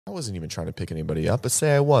I wasn't even trying to pick anybody up, but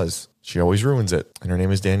say I was. She always ruins it. And her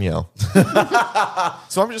name is Danielle.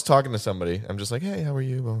 So I'm just talking to somebody. I'm just like, hey, how are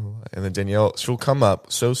you? Blah, blah, blah. And then Danielle, she'll come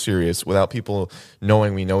up so serious without people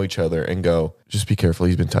knowing we know each other and go, just be careful.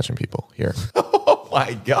 He's been touching people here. Oh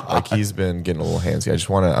my God. Like he's been getting a little handsy.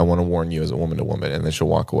 I want to warn you as a woman to woman. And then she'll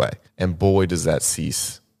walk away. And boy, does that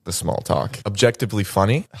cease the small talk. Objectively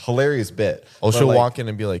funny. Hilarious bit. Oh, she'll walk in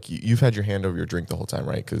and be like, you've had your hand over your drink the whole time,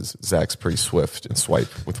 right? Because Zach's pretty swift and swipe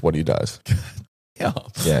with what he does.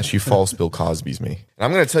 Yeah, she false Bill Cosby's me. And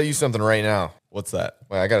I'm going to tell you something right now. What's that?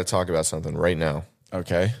 Wait, I got to talk about something right now.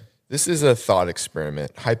 Okay. This is a thought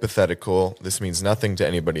experiment. Hypothetical. This means nothing to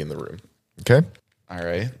anybody in the room. Okay? All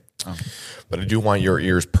right. But I do want your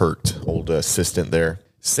ears perked, old assistant there.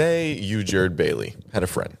 Say you, Jared Bailey, had a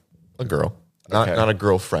friend, a girl. Not a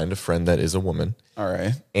girlfriend, a friend that is a woman. All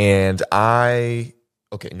right. And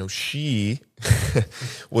she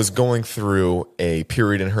was going through a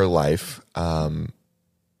period in her life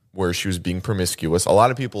where she was being promiscuous. A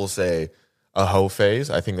lot of people say a hoe phase.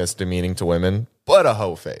 I think that's demeaning to women, but a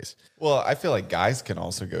hoe phase. Well, I feel like guys can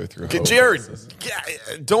also go through hoe Jared, phases.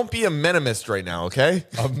 don't be a menomist right now, okay?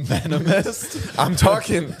 A menomist? I'm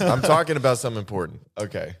talking about something important.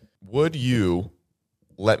 Okay. Would you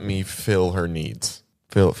let me fill her needs?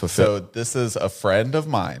 Fulfill. So this is a friend of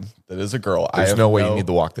mine that is a girl. There's no way you need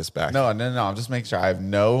to walk this back. No. I'm just making sure I have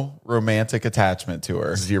no romantic attachment to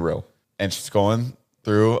her. Zero. And she's going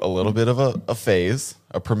through a little bit of a phase,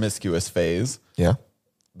 a promiscuous phase. Yeah.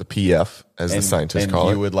 The PF, as the scientists call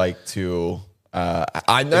it. And you would like to not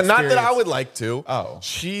that I would like to. Oh.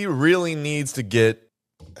 She really needs to get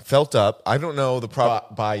felt up. I don't know the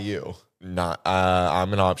problem. By you.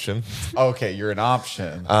 I'm an option. Okay, you're an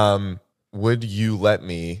option. Would you let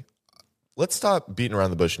me... Let's stop beating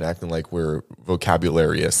around the bush and acting like we're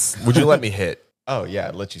vocabularious. Would you let me hit? Oh, yeah,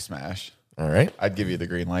 I'd let you smash. All right. I'd give you the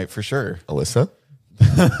green light for sure. Alyssa?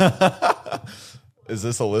 Is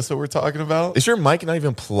this Alyssa we're talking about? Is your mic not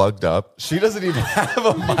even plugged up? She doesn't even have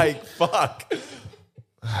a mic. Fuck.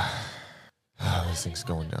 This thing's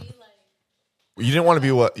going down. You didn't want to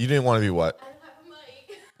be what? You didn't want to be what? I don't have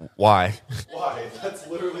a mic. Why? Why? That's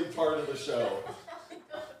literally part of the show.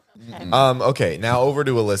 Okay, now over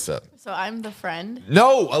to Alyssa. So I'm the friend.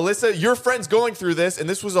 No, Alyssa, your friend's going through this, and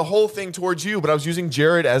this was a whole thing towards you, but I was using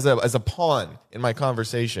Jared as a pawn in my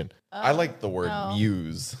conversation. I like the word no.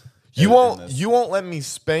 muse. You won't let me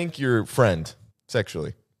spank your friend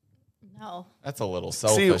sexually. No. That's a little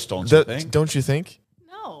selfish, don't you think? Don't you think?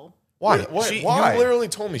 No. Why? Why? You literally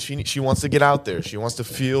told me she wants to get out there. She wants to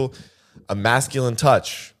feel a masculine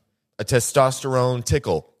touch, a testosterone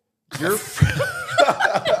tickle. Your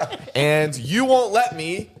and you won't let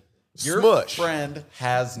me smush. Your friend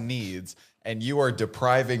has needs, and you are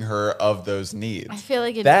depriving her of those needs. I feel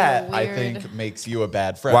like that weird. I think makes you a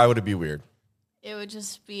bad friend. Why would it be weird? It would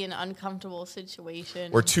just be an uncomfortable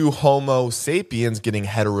situation. We're two Homo sapiens getting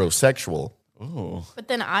heterosexual. Ooh. But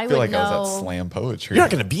then I feel would like know. I was at slam poetry. You're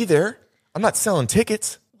not going to be there. I'm not selling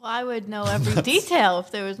tickets. Well, I would know every detail if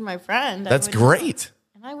there was my friend. That's great.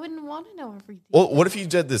 And I wouldn't want to know every detail. Well, what if you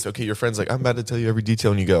did this? Okay, your friend's like, I'm about to tell you every detail,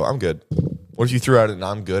 and you go, I'm good. What if you threw out an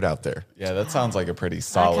I'm good out there? Yeah, that sounds like a pretty I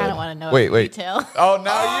solid. kind of want to know Wait, every wait. detail. Oh,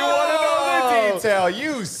 now you want to know the detail.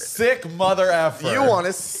 You sick mother effer.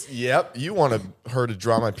 You want her to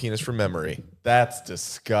draw my penis from memory. That's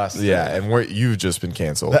disgusting. Yeah, and you've just been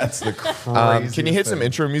canceled. That's the crazy. Can you hit some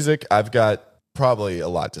intro music? I've got probably a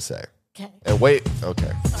lot to say. Okay. And wait,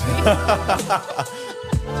 okay.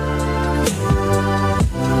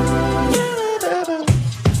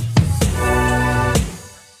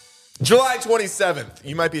 July 27th.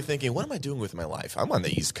 You might be thinking, what am I doing with my life? I'm on the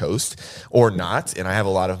East Coast or not, and I have a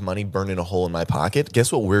lot of money burning a hole in my pocket.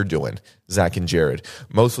 Guess what we're doing, Zach and Jared?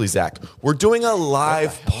 Mostly Zach. We're doing a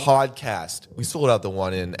live podcast. We sold out the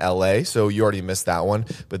one in LA, so you already missed that one.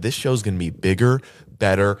 But this show's going to be bigger,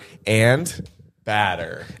 better, and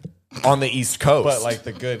badder on the East Coast. But like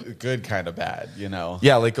the good kind of bad, you know?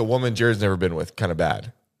 Yeah, like a woman Jared's never been with, kind of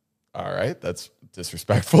bad. All right, that's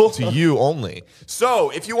disrespectful. To you only. So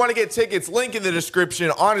if you want to get tickets, link in the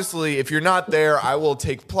description. Honestly, if you're not there, I will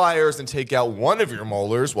take pliers and take out one of your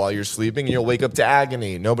molars while you're sleeping, and you'll wake up to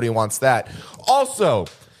agony. Nobody wants that. Also,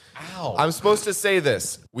 ow, I'm supposed to say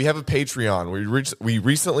this. We have a Patreon. We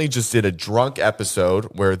recently just did a drunk episode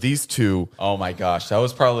where these two... Oh my gosh, that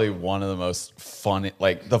was probably one of the most funny,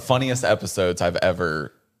 like the funniest episodes I've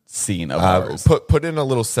ever seen of ours. Put in a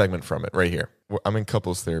little segment from it right here. I'm in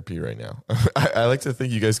couples therapy right now. I like to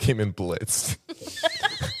think you guys came in blitzed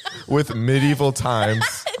with medieval times.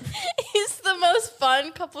 It's the most fun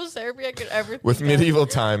fun couples therapy I could ever think with of. medieval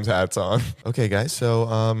times hats on. Okay, guys.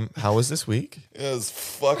 So, how was this week? It was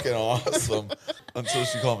fucking awesome until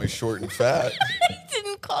she called me short and fat. I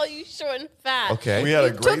didn't call you short and fat. Okay. We had a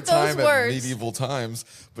You great took those time at words. medieval times,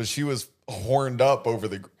 but she was horned up over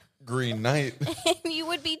the Green Knight. And you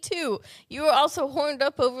would be too. You were also horned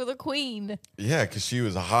up over the queen. Yeah, because she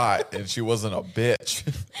was hot and she wasn't a bitch.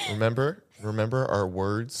 Remember, our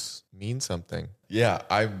words mean something. Yeah,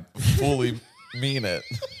 I fully mean it.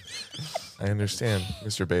 I understand,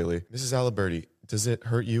 Mr. Bailey. Mrs. Aliberti, does it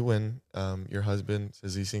hurt you when your husband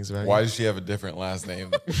says these things about Why you? does she have a different last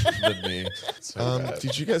name than me? So bad.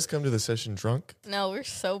 Did you guys come to the session drunk? No, we're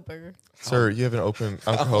sober. Sir, you have an open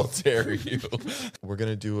How alcohol. dare you? We're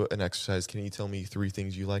going to do an exercise. Can you tell me 3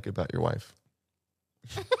 things you like about your wife?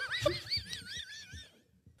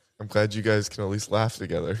 I'm glad you guys can at least laugh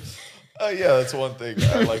together. Yeah, that's one thing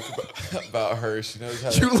I like about her. She knows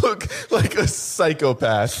how to... You look like a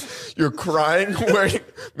psychopath. You're crying wearing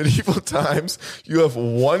medieval times. You have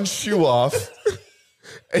one shoe off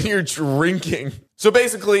and you're drinking. So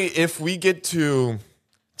basically, if we get to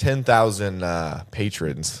 10,000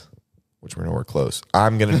 patrons, which we're nowhere close,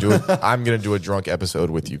 I'm gonna do a drunk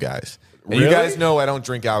episode with you guys. And you Really? guys know I don't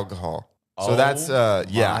drink alcohol. So that's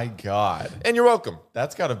yeah. My God. And you're welcome.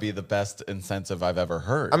 That's got to be the best incentive I've ever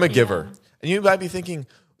heard. I'm a giver. And you might be thinking,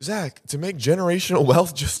 Zach, to make generational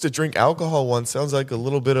wealth just to drink alcohol once sounds like a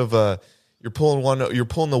little bit of a you're pulling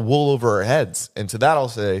the wool over our heads. And to that I'll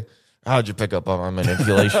say, how'd you pick up on my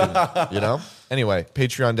manipulation? You know? Anyway,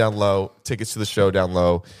 Patreon down low, tickets to the show down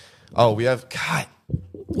low. Oh, we have God.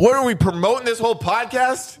 What are we promoting this whole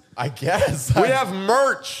podcast? I guess. We have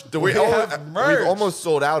merch that We have merch. we've almost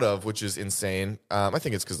sold out of, which is insane. I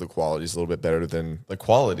think it's because the quality is a little bit better than The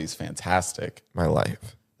quality's fantastic. my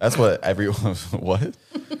life. That's what everyone... What?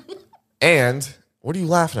 And what are you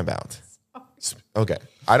laughing about? Okay.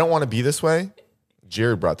 I don't want to be this way.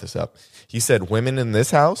 Jared brought this up. He said, women in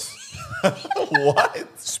this house What?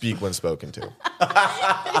 speak when spoken to.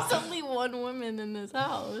 There's only one woman in this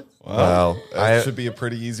house. Well, That should be a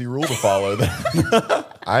pretty easy rule to follow then.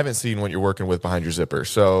 I haven't seen what you're working with behind your zipper,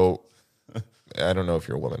 so I don't know if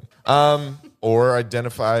you're a woman. Or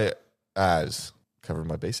identify as cover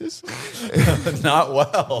my bases. Not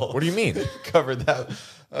well. What do you mean? Covered that.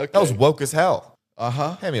 Okay. That was woke as hell.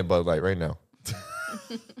 Uh-huh. Hand me a Bud Light right now.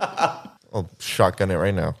 I'll shotgun it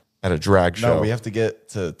right now at a drag show. No, we have to get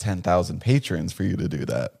to 10,000 patrons for you to do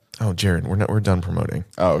that. Oh, Jared, we're done promoting.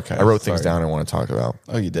 Oh, okay. I wrote things Sorry. down I want to talk about.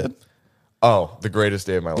 Oh, you did? Oh, the greatest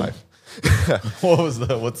day of my life. What's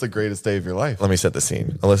the greatest day of your life? Let me set the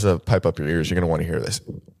scene. Alyssa, pipe up your ears. You're going to want to hear this.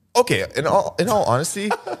 Okay, in all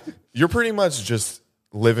honesty, you're pretty much just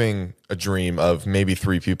living a dream of maybe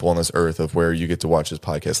 3 people on this earth of where you get to watch this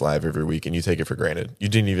podcast live every week and you take it for granted. You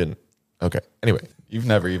didn't even... Okay, anyway. You've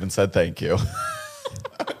never even said thank you.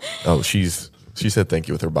 Oh, she said thank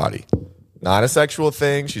you with her body. Not a sexual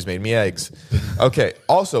thing. She's made me eggs. Okay,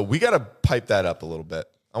 also, we got to pipe that up a little bit.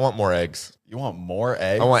 I want more eggs. You want more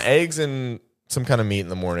eggs? I want eggs and some kind of meat in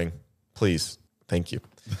the morning. Please. Thank you.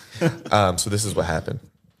 So this is what happened.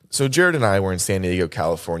 So Jared and I were in San Diego,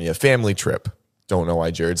 California, family trip. Don't know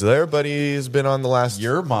why Jared's there, but he's been on the last...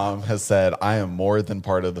 Your mom has said, I am more than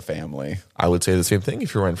part of the family. I would say the same thing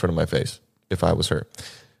if you were right in front of my face, if I was her.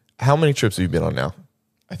 How many trips have you been on now?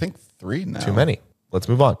 I think 3 now. Too many. Let's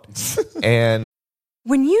move on. And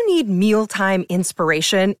When you need mealtime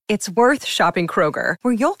inspiration, it's worth shopping Kroger,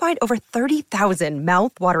 where you'll find over 30,000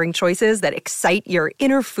 mouthwatering choices that excite your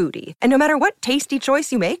inner foodie. And no matter what tasty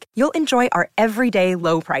choice you make, you'll enjoy our everyday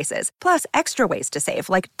low prices, plus extra ways to save,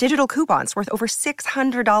 like digital coupons worth over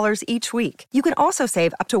 $600 each week. You can also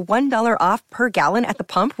save up to $1 off per gallon at the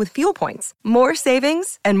pump with fuel points. More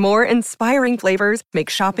savings and more inspiring flavors make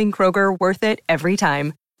shopping Kroger worth it every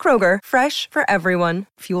time. Kroger, fresh for everyone.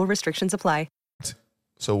 Fuel restrictions apply.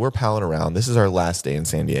 so we're palling around. This is our last day in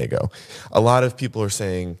San Diego. A lot of people are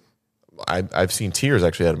saying, I've seen tears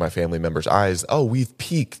actually out of my family members' eyes. Oh, we've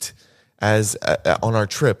peaked as on our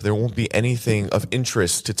trip. There won't be anything of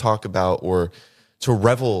interest to talk about or to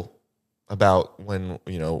revel about when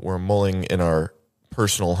we're mulling in our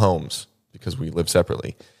personal homes because we live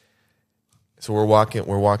separately. So we're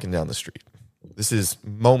walking down the street. This is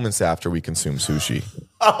moments after we consume sushi.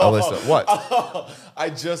 Alyssa, what? I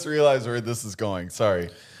just realized where this is going. Sorry.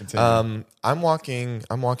 Continue. I'm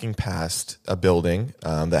walking past a building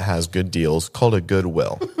that has good deals called a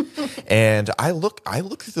Goodwill, and I look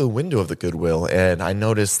through the window of the Goodwill and I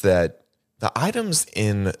notice that the items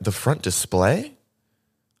in the front display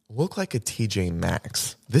look like a TJ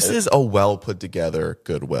Maxx. This is a well put together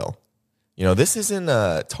Goodwill. This isn't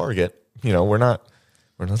a Target. We're not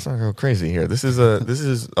let's not go crazy here. This is a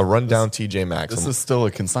rundown TJ Maxx. This is still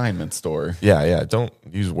a consignment store. Yeah. Don't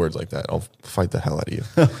use words like that. I'll fight the hell out of you.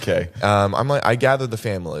 Okay. I'm like, I gather the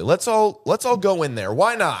family. Let's all go in there.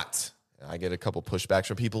 Why not? I get a couple pushbacks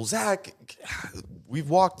from people. Zach, we've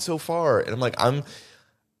walked so far, and I'm like,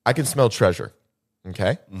 I can smell treasure.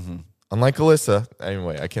 Okay. Mm-hmm. Unlike Alyssa,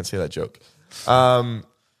 anyway, I can't say that joke.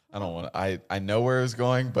 I don't want to. I know where it was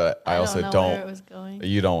going, but I also don't know where it was going.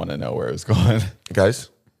 You don't want to know where it was going. Guys,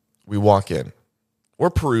 we walk in.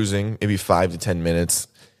 We're perusing, maybe 5 to 10 minutes.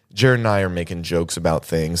 Jared and I are making jokes about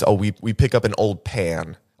things. Oh, we pick up an old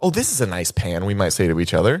pan. Oh, this is a nice pan, we might say to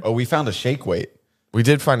each other. Oh, we found a shake weight. We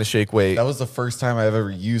did find a shake weight. That was the first time I've ever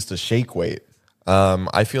used a shake weight.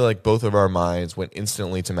 I feel like both of our minds went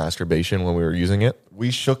instantly to masturbation when we were using it.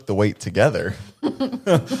 We shook the weight together,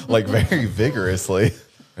 like very vigorously.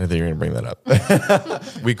 I think you're going to bring that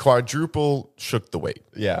up. We quadruple shook the weight.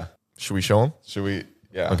 Yeah. Should we show them? Should we?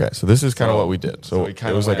 Yeah. Okay, so this is kind of what we did. So we it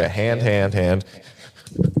kinda was like a went hand.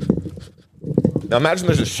 Now imagine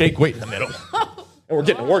there's a shake weight in the middle. And we're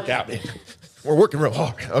getting a workout. We're working real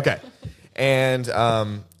hard. Okay. And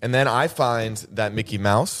then I find that Mickey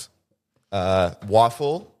Mouse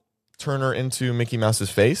waffle turner into Mickey Mouse's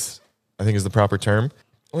face, I think is the proper term.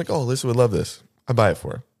 I'm like, oh, Alyssa would love this. I buy it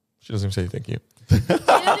for her. She doesn't even say thank you.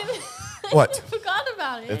 What? I forgot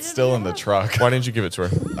about it. It's still in the truck. Why didn't you give it to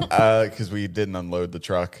her? Because we didn't unload the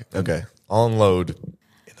truck. Okay. I'll unload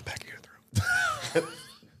in the back of your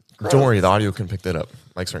throat. Don't worry, the audio can pick that up.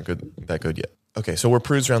 Mics aren't that good yet. Okay, so we're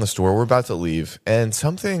perusing around the store. We're about to leave, and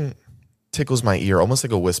something tickles my ear, almost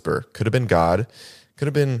like a whisper. Could have been God. Could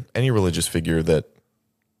have been any religious figure that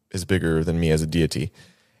is bigger than me as a deity.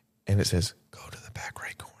 And it says, go to the back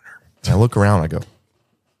right corner. And I look around, I go, I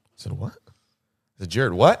said, what? I said,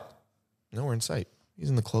 Jared, what? Nowhere in sight. He's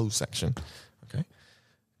in the clothes section. Okay.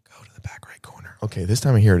 Go to the back right corner. Okay, this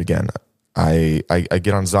time I hear it again. I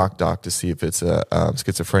get on ZocDoc to see if it's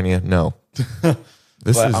schizophrenia. No.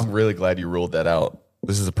 I'm really glad you ruled that out.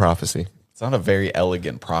 This is a prophecy. It's not a very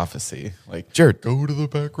elegant prophecy. Like, Jared, go to the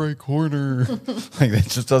back right corner. Like, it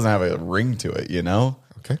just doesn't have a ring to it, you know?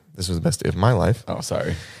 Okay. This was the best day of my life. Oh,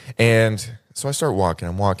 sorry. And so I start walking.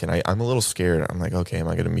 I'm walking. I'm a little scared. I'm like, okay, am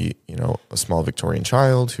I going to meet, a small Victorian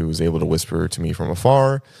child who is able to whisper to me from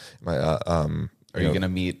afar? Are you going to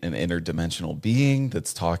meet an interdimensional being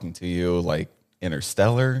that's talking to you like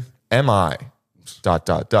Interstellar? Am I? ...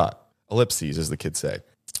 Ellipses, as the kids say.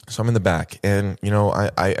 So I'm in the back, and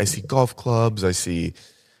I see golf clubs. I see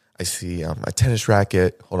a tennis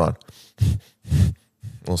racket. Hold on, a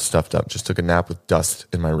little stuffed up. Just took a nap with dust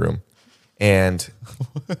in my room, and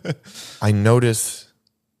I notice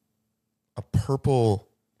a purple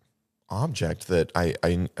object that I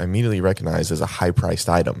immediately recognize as a high priced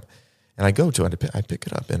item, and I go to it. I pick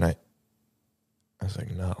it up, and I was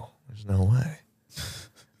like, no, there's no way.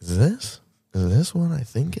 Is this what I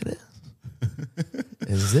think it is?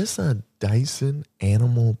 Is this a Dyson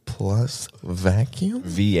Animal Plus vacuum?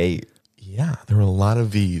 V8. Yeah, there were a lot of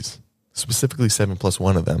V's, specifically 7 plus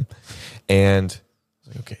 1 of them. And I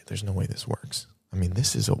was like, okay, there's no way this works. I mean,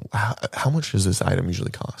 this is how much does this item usually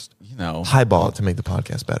cost? Highball it to make the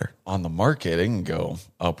podcast better. On the market, it can go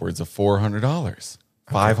upwards of $400,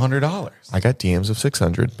 $500. I got DMs of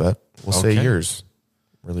 600, but we'll say yours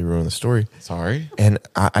really ruined the story. Sorry. And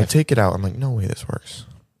I take it out. I'm like, no way this works.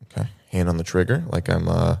 Okay. Hand on the trigger, like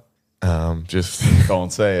I'm just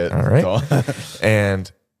don't say it. All right.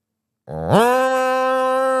 And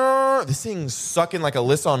this thing's sucking like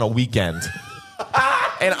Alyssa on a weekend.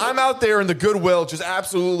 And I'm out there in the Goodwill just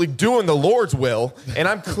absolutely doing the Lord's will. And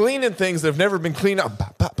I'm cleaning things that have never been cleaned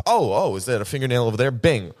up. Oh, is that a fingernail over there?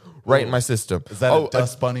 Bing. Right in my system. Is that a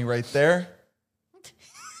dust bunny right there?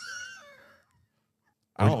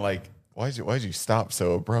 I don't like... Why'd you stop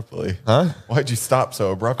so abruptly? Huh? Why'd you stop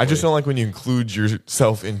so abruptly? I just don't like when you include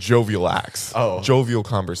yourself in jovial acts. Oh. Jovial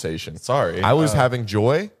conversation. Sorry. I was having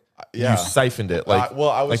joy. Yeah. You siphoned it like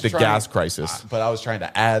the gas crisis. But I was trying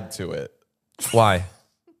to add to it. Why?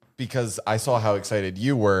 Because I saw how excited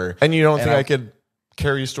you were. And you don't think I could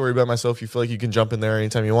carry a story by myself? You feel like you can jump in there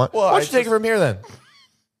anytime you want? Well, why don't you take it from here then?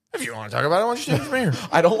 If you want to talk about it, why don't you take it from here?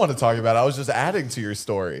 I don't want to talk about it. I was just adding to your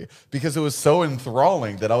story because it was so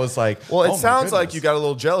enthralling that I was like, well, it sounds like you got a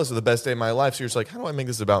little jealous of the best day of my life. So you're just like, how do I make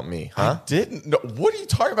this about me? Huh? I didn't. No, what are you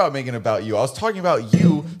talking about making about you? I was talking about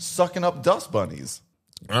you sucking up dust bunnies.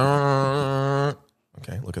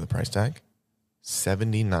 Okay, look at the price tag.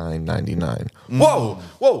 $79.99.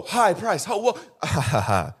 Whoa, high price. Whoa.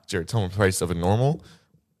 Jared, tell me the price of a normal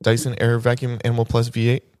Dyson Air Vacuum Animal Plus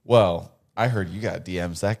V8. Well, I heard you got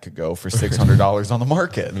DMs that could go for $600 on the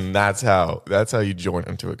market. And that's how you join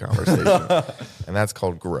into a conversation. And that's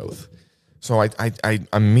called growth. So I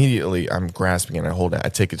immediately, I'm grasping it, I hold it, I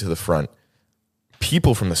take it to the front.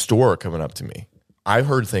 People from the store are coming up to me. I've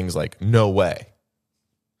heard things like, no way.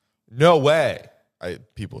 No way,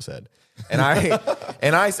 people said. And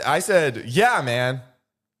I said, yeah, man.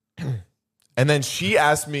 And then she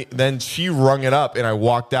asked me, then she rung it up and I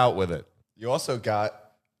walked out with it. You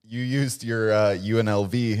used your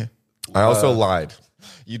UNLV. I also lied.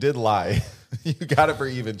 You did lie. You got it for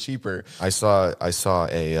even cheaper. I saw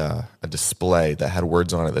a display that had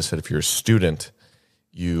words on it that said, if you're a student,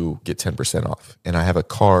 you get 10% off. And I have a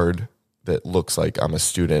card that looks like I'm a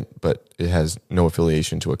student, but it has no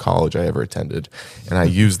affiliation to a college I ever attended. And I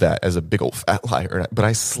used that as a big old fat liar, but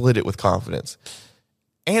I slid it with confidence.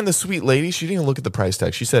 And the sweet lady, she didn't even look at the price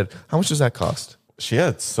tag. She said, how much does that cost? She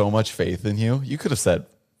had so much faith in you. You could have said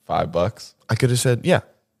 $5. I could have said, yeah.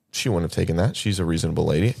 She wouldn't have taken that. She's a reasonable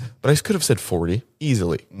lady. But I could have said 40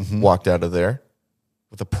 easily. Mm-hmm. Walked out of there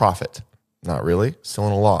with a profit. Not really. Still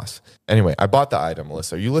in a loss. Anyway, I bought the item,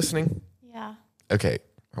 Melissa. Are you listening? Yeah. Okay.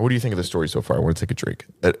 What do you think of the story so far? I want to take a drink.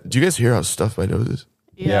 Do you guys hear how stuffed my nose is?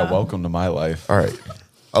 Yeah, welcome to my life. All right.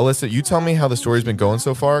 Alyssa, you tell me how the story's been going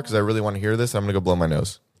so far because I really want to hear this. I'm going to go blow my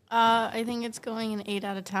nose. I think it's going an 8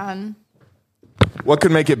 out of 10. What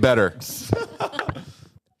could make it better?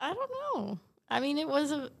 I don't know. I mean, it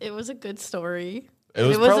was a good story. It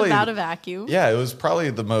was probably about a vacuum. Yeah, it was probably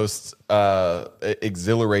the most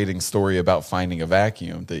exhilarating story about finding a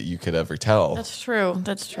vacuum that you could ever tell. That's true.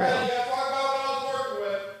 That's true.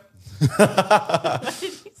 What did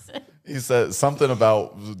he say? He said something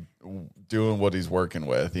about doing what he's working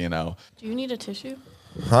with, you know. Do you need a tissue?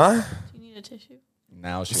 Huh? Do you need a tissue?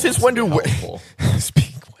 Now she Since wants when to be do helpful.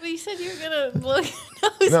 speak? Well, you said you were going to blow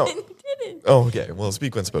your nose No. and you didn't. Oh, okay. Well,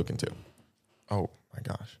 speak when spoken to. Oh my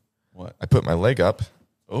gosh. What? I put my leg up.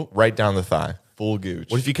 Oh, right down the thigh. Full gooch.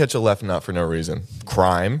 What if you catch a left nut for no reason?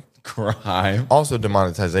 Crime. Crime. Also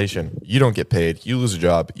demonetization. You don't get paid. You lose a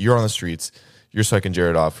job. You're on the streets. You're sucking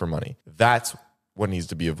Jared off for money. That's what needs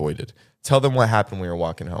to be avoided. Tell them what happened when you were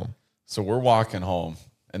walking home. So we're walking home,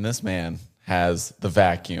 and this man has the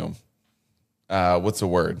vacuum. What's the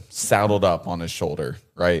word? Saddled up on his shoulder,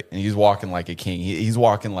 right? And he's walking like a king. He's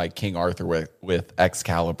walking like King Arthur with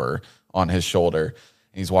Excalibur on his shoulder.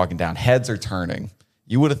 And he's walking down. Heads are turning.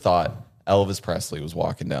 You would have thought Elvis Presley was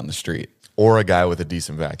walking down the street. Or a guy with a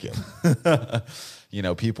decent vacuum. You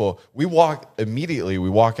know, we walk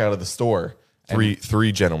out of the store.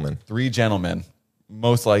 Three gentlemen. 3 gentlemen,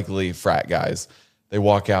 most likely frat guys. They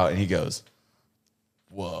walk out and he goes,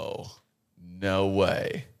 whoa, no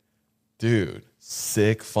way. Dude,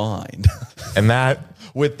 sick find. And that,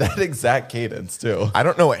 with that exact cadence too. I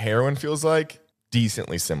don't know what heroin feels like.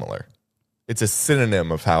 Decently similar. It's a synonym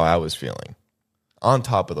of how I was feeling. On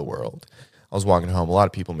top of the world. I was walking home. A lot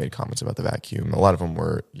of people made comments about the vacuum. A lot of them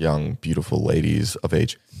were young, beautiful ladies of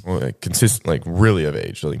age. Like really of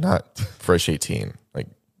age. Like not fresh 18. Like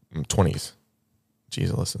 20s.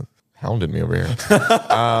 Jeez, listen. Hounded me over here.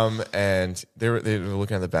 And they were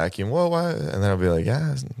looking at the vacuum. Well, why? And then I'll be like,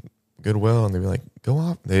 yeah, Goodwill. And they'd be like, go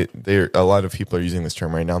off. A lot of people are using this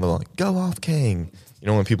term right now. They're like, go off, King. You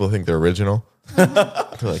know when people think they're original? They're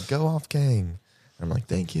like, go off, King. I'm like,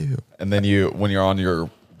 thank you. And then when you're on your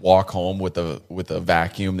walk home with a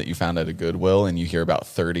vacuum that you found at a Goodwill and you hear about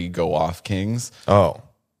 30 go off kings. Oh,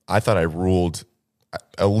 I thought I ruled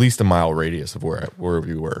at least a mile radius of where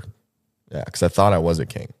we were. Yeah, because I thought I was a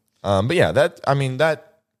king. But yeah,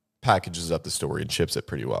 that packages up the story and chips it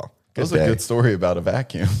pretty well. That was a good story about a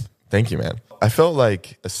vacuum. Thank you, man. I felt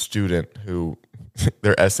like a student who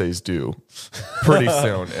their essays due pretty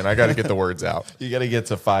soon, and I got to get the words out. You got to get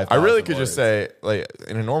to 5. I really could just say, like,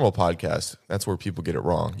 in a normal podcast, that's where people get it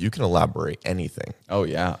wrong. You can elaborate anything. Oh,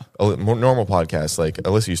 yeah. A normal podcast, like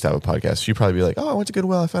Alyssa used to have a podcast. She'd probably be like, oh, I went to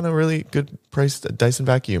Goodwill. I found a really good priced Dyson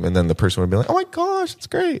vacuum. And then the person would be like, oh my gosh, it's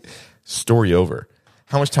great. Story over.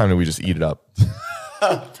 How much time did we just eat it up?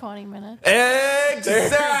 20 minutes.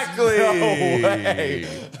 Exactly. No way.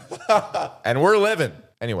 And we're living.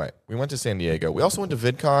 Anyway, we went to San Diego. We also went to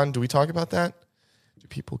VidCon. Do we talk about that? Do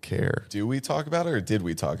people care? Do we talk about it or did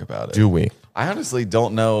we talk about it? Do we? I honestly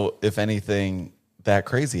don't know if anything that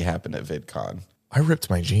crazy happened at VidCon. I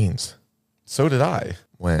ripped my jeans. So did I.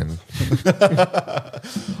 When?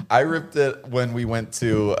 I ripped it when we went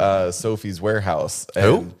to Sophie's warehouse.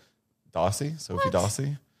 Who? Dossie? Sophie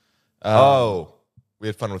Dossie? We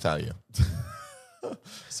had fun without you.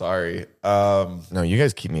 Sorry. No, you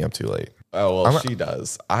guys keep me up too late. Oh, well, she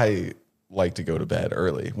does. I like to go to bed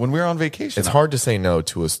early. When we were on vacation, It's hard to say no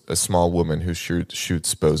to a small woman who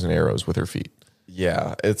shoots bows and arrows with her feet.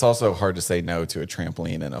 Yeah, it's also hard to say no to a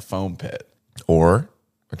trampoline and a foam pit. Or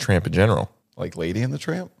a tramp in general. Like Lady and the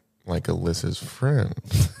Tramp? Like Alyssa's friend.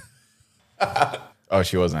 Oh,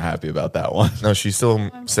 she wasn't happy about that one. No, she's still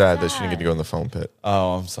sad that she didn't get to go in the foam pit.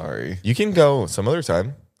 Oh, I'm sorry. You can go some other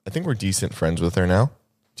time. I think we're decent friends with her now.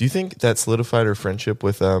 Do you think that solidified her friendship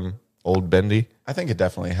with old Bendy? I think it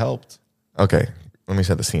definitely helped. Okay, let me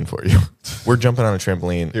set the scene for you. We're jumping on a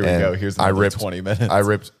trampoline. Here we go. Here's another 20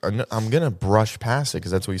 minutes. I'm going to brush past it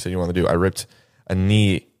because that's what you said you want to do. I ripped a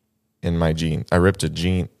knee in my jean. I ripped a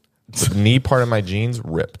jean. The knee part of my jeans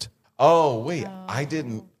ripped. Oh, wait. I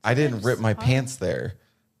didn't rip my pants there.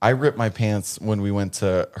 I ripped my pants when we went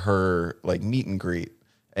to her like meet and greet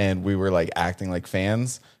and we were like acting like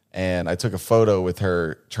fans. And I took a photo with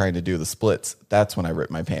her trying to do the splits. That's when I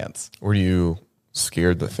ripped my pants. Were you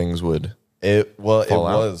scared that things would? It fall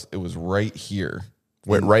out? was right here.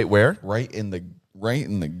 Wait, right where? Right in the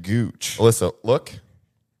gooch. Alyssa, look.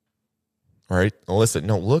 All right, Alyssa,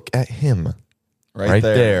 no, look at him. Right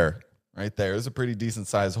there. Right there. It was a pretty decent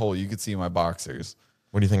sized hole. You could see my boxers.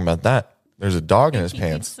 What do you think about that? There's a dog in his He needs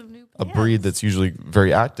pants. some new A pants. breed that's usually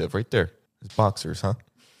very active. Right there. His boxers, huh?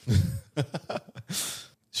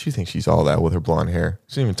 She thinks she's all that with her blonde hair.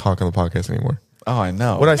 She doesn't even talk on the podcast anymore. Oh, I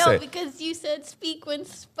know. What I No, say? because you said speak when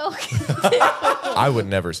spoken. I would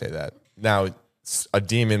never say that. Now, a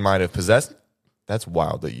demon might have possessed. That's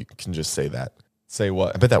wild that you can just say that. Say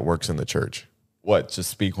what? I bet that works in the church. What? Just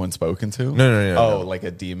speak when spoken to? No. Oh, like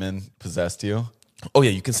a demon possessed you? Oh,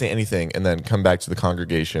 yeah, you can say anything and then come back to the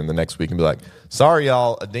congregation the next week and be like, sorry,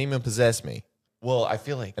 y'all, a demon possessed me. Well, I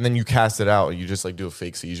feel like And then you cast it out and you just like do a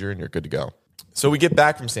fake seizure and you're good to go. So we get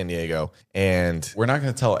back from San Diego and we're not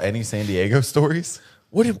going to tell any San Diego stories.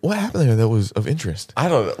 what happened there that was of interest? I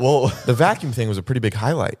don't know. Well, The vacuum thing was a pretty big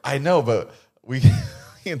highlight. I know, but we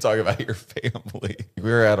can talk about your family. We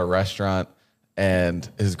were at a restaurant and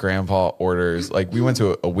his grandpa orders, like we went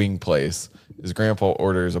to a wing place. His grandpa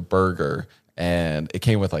orders a burger and it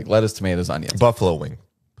came with like lettuce, tomatoes, onions. Buffalo wing,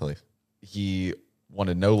 please. He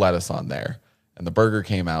wanted no lettuce on there. And the burger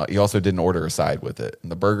came out. He also didn't order a side with it. And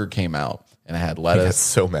the burger came out and it had He lettuce. got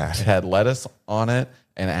so It mad. had lettuce on it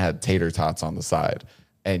and it had tater tots on the side.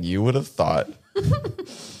 And you would have thought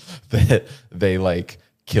that they like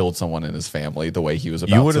killed someone in his family the way he was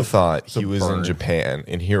about to. You would have thought to he was in burn. Japan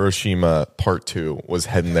and Hiroshima Part 2 was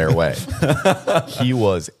heading their way. He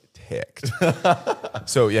was ticked.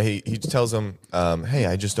 So, yeah, he tells him, hey,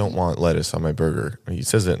 I just don't want lettuce on my burger. He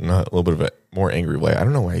says it in a little bit of a more angry way. I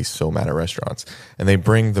don't know why he's so mad at restaurants. And they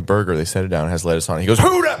bring the burger. They set it down. It has lettuce on it. He goes,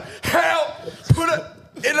 who the hell put it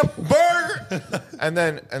in a burger? and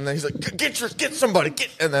then he's like, get somebody.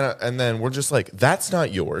 And then we're just like, that's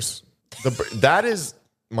not yours. That is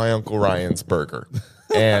my Uncle Ryan's burger.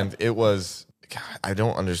 And it was, God, I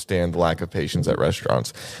don't understand the lack of patience at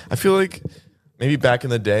restaurants. I feel like maybe back in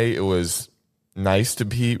the day it was nice to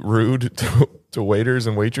be rude to waiters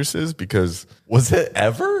and waitresses because Was it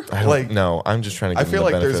ever? no, I'm just trying to I give feel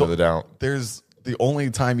them the like benefit of the doubt. there's the only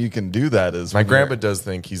time you can do that is My when you're- grandpa does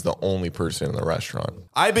think he's the only person in the restaurant.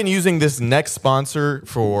 I've been using this next sponsor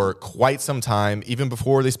for quite some time, even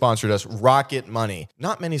before they sponsored us, Rocket Money.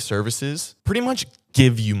 Not many services pretty much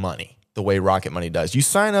give you money the way Rocket Money does. You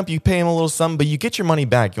sign up, you pay them a little something, but you get your money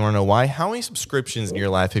back. You want to know why? How many subscriptions in your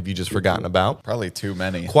life have you just forgotten about? Probably too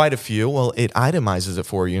many. Quite a few. Well, it itemizes it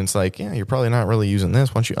for you. And it's like, yeah, you're probably not really using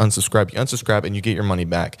this. Once you unsubscribe and you get your money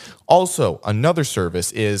back. Also, another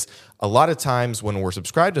service is a lot of times when we're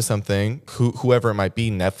subscribed to something, whoever it might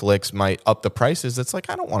be, Netflix might up the prices. It's like,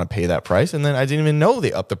 I don't want to pay that price. And then I didn't even know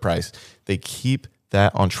they upped the price. They keep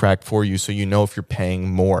that on track for you so you know if you're paying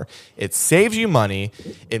more. It saves you money.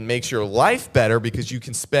 It makes your life better because you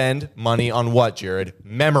can spend money on what, Jared?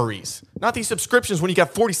 Memories. Not these subscriptions when you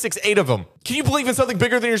got 8 of them. Can you believe in something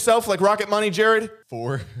bigger than yourself like Rocket Money, Jared?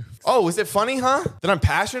 4. Oh, is it funny, huh? That I'm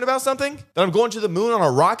passionate about something? That I'm going to the moon on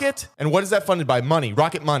a rocket? And what is that funded by? Money.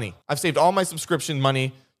 Rocket Money. I've saved all my subscription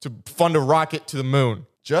money to fund a rocket to the moon.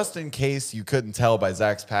 Just in case you couldn't tell by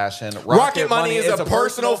Zach's passion, Rocket Money is a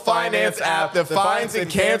personal finance app that finds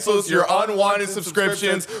and cancels your unwanted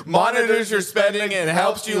subscriptions, monitors your spending, and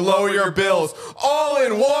helps you lower your bills all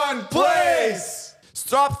in one place.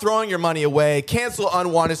 Stop throwing your money away, cancel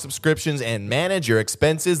unwanted subscriptions, and manage your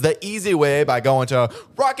expenses the easy way by going to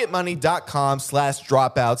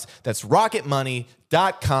rocketmoney.com/dropouts. That's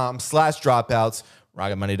rocketmoney.com/dropouts.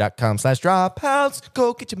 rocketmoney.com/dropouts.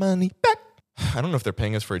 Go get your money back. I don't know if they're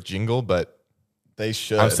paying us for a jingle, but They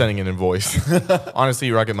should. I'm sending an invoice.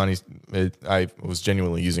 Honestly, Rocket Money, I was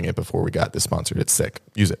genuinely using it before we got this sponsored. It's sick.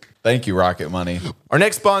 Use it. Thank you, Rocket Money. Our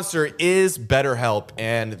next sponsor is BetterHelp,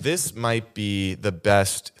 and this might be the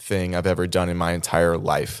best thing I've ever done in my entire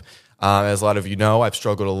life. As a lot of you know, I've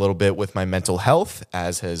struggled a little bit with my mental health,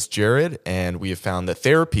 as has Jared, and we have found that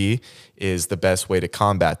therapy is the best way to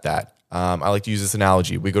combat that. I like to use this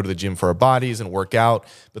analogy. We go to the gym for our bodies and work out,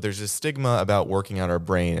 but there's this stigma about working on our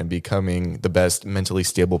brain and becoming the best mentally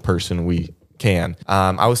stable person we can.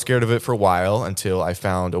 I was scared of it for a while until I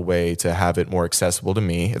found a way to have it more accessible to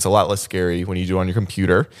me. It's a lot less scary when you do it on your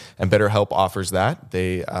computer, and BetterHelp offers that.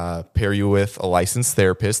 They pair you with a licensed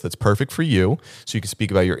therapist that's perfect for you, so you can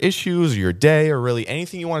speak about your issues or your day or really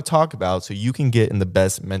anything you want to talk about so you can get in the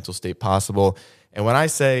best mental state possible. And when I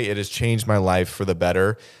say it has changed my life for the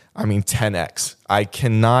better, I mean 10x. I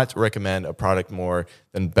cannot recommend a product more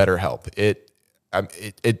than BetterHelp. It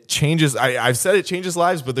changes. I've said it changes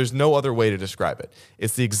lives, but there's no other way to describe it.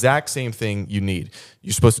 It's the exact same thing you need.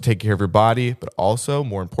 You're supposed to take care of your body, but also,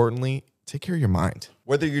 more importantly, take care of your mind.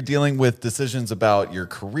 Whether you're dealing with decisions about your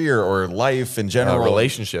career or life in general.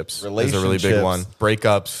 Relationships is a really big one.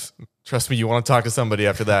 Breakups. Trust me, you want to talk to somebody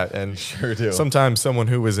after that. And sure do. Sometimes someone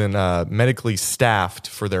who is in medically staffed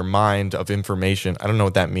for their mind of information. I don't know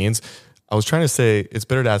what that means. I was trying to say it's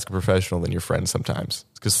better to ask a professional than your friend sometimes.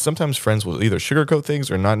 Because sometimes friends will either sugarcoat things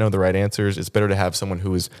or not know the right answers. It's better to have someone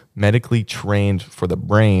who is medically trained for the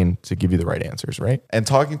brain to give you the right answers, right? And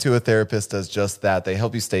talking to a therapist does just that. They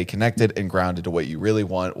help you stay connected and grounded to what you really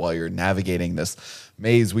want while you're navigating this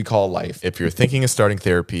maze we call life. If you're thinking of starting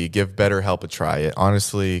therapy, give BetterHelp a try. It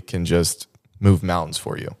honestly can just move mountains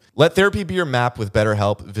for you. Let therapy be your map with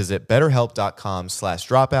BetterHelp. Visit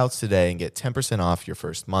betterhelp.com/dropouts today and get 10% off your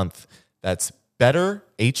first month. That's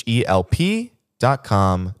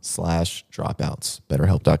betterhelp.com/dropouts.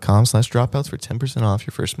 BetterHelp.com/dropouts for 10% off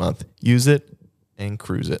your first month. Use it and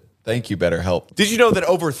cruise it. Thank you, BetterHelp. Did you know that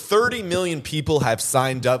over 30 million people have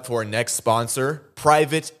signed up for our next sponsor,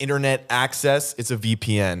 Private Internet Access? It's a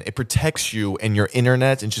VPN. It protects you and your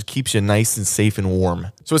internet and just keeps you nice and safe and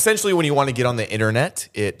warm. So essentially, when you want to get on the internet,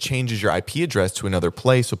 it changes your IP address to another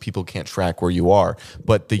place so people can't track where you are.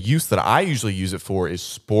 But the use that I usually use it for is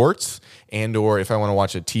sports, and or if I want to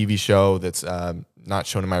watch a TV show that's not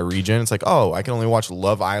shown in my region. It's like, oh, I can only watch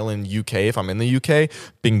Love Island UK if I'm in the UK.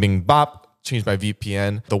 Bing, bing, bop. Change my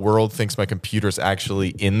VPN. The world thinks my computer's actually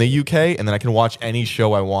in the UK, and then I can watch any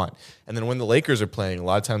show I want. And then when the Lakers are playing, a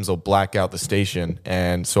lot of times they'll black out the station,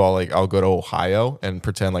 and so I'll go to Ohio and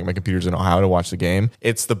pretend like my computer's in Ohio to watch the game.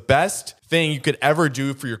 It's the best thing you could ever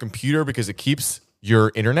do for your computer because it keeps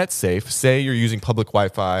your internet safe. Say you're using public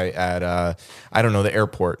Wi-Fi at the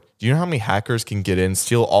airport. Do you know how many hackers can get in,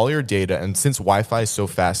 steal all your data? And since Wi-Fi is so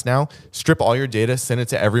fast now, strip all your data, send it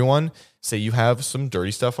to everyone. Say you have some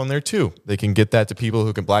dirty stuff on there too. They can get that to people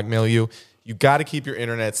who can blackmail you. You got to keep your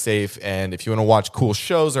internet safe. And if you want to watch cool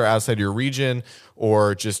shows that are outside your region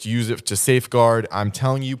or just use it to safeguard, I'm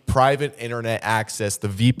telling you, Private Internet Access, the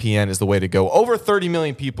VPN, is the way to go. Over 30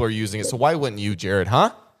 million people are using it. So why wouldn't you, Jared,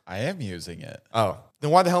 huh? I am using it. Oh,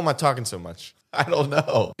 then why the hell am I talking so much? I don't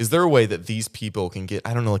know. Is there a way that these people can get,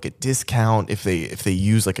 I don't know, like a discount if they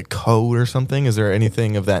use like a code or something? Is there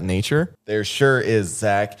anything of that nature? There sure is,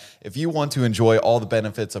 Zach. If you want to enjoy all the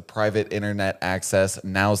benefits of Private Internet Access,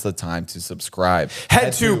 now's the time to subscribe.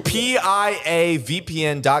 Head to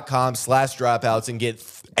piavpn.com/dropouts and get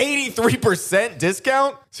 83%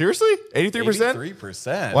 discount. Seriously? 83%?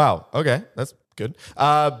 83%. Wow. Okay. That's good.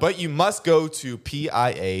 But you must go to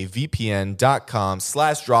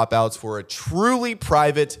piavpn.com/dropouts for a truly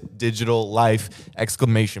private digital life!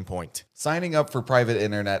 Signing up for Private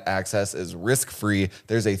Internet Access is risk-free.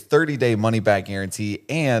 There's a 30-day money-back guarantee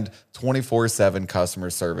and 24/7 customer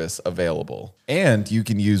service available. And you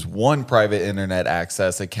can use one Private Internet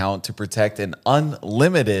Access account to protect an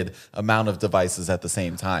unlimited amount of devices at the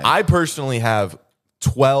same time. I personally have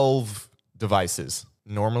 12 devices.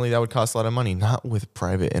 Normally, that would cost a lot of money. Not with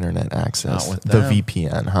Private Internet Access. Not with the them.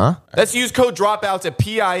 VPN, huh? Let's use code Dropouts at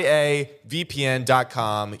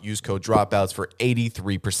piavpn.com. Use code Dropouts for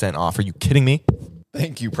 83% off. Are you kidding me?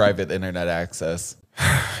 Thank you, Private Internet Access.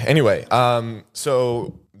 Anyway,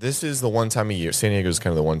 so this is the one time a year. San Diego is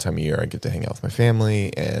kind of the one time a year I get to hang out with my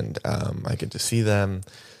family, and I get to see them,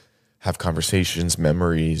 have conversations,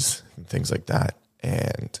 memories, and things like that.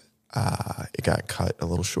 And it got cut a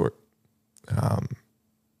little short.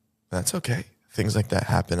 That's okay. Things like that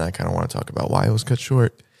happen. I kind of want to talk about why it was cut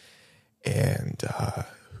short and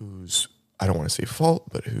who's, I don't want to say fault,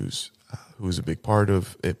 but who's a big part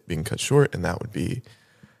of it being cut short. And that would be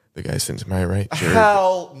the guy sitting to my right, Jared.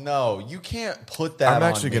 Hell no. You can't put that I'm on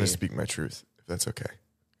actually me. going to speak my truth. if that's okay.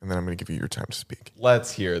 And then I'm going to give you your time to speak.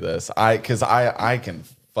 Let's hear this. Because I can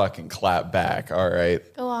fucking clap back. All right.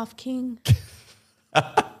 Go off, King.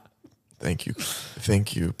 Thank you.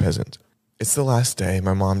 Thank you, peasant. It's the last day.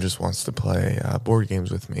 My mom just wants to play board games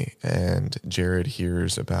with me. And Jared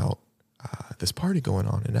hears about this party going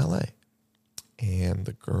on in LA. And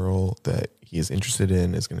the girl that he is interested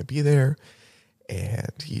in is going to be there.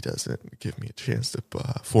 And he doesn't give me a chance to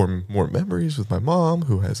form more memories with my mom,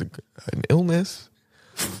 who has an illness.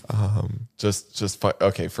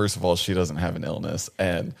 Okay. First of all, she doesn't have an illness,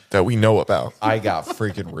 and That we know about. I got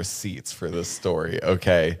freaking receipts for this story.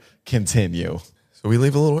 Okay, continue. So we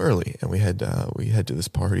leave a little early, and we head to this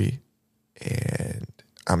party. And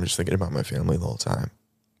I'm just thinking about my family the whole time.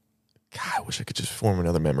 God, I wish I could just form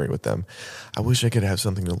another memory with them. I wish I could have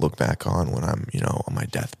something to look back on when I'm, on my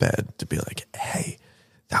deathbed to be like, hey,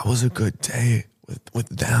 that was a good day with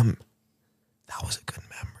them. That was a good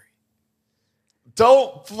memory.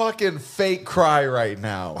 Don't fucking fake cry right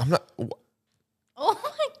now. I'm not. Oh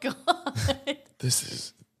my God.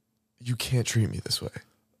 You can't treat me this way.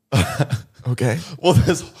 Okay? Well,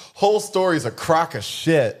 this whole story is a crock of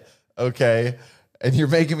shit. Okay, and you're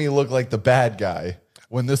making me look like the bad guy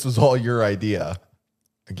when this was all your idea.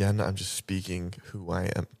 Again, I'm just speaking who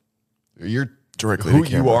I am. You're Directly who to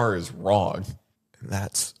you camera. are is wrong. And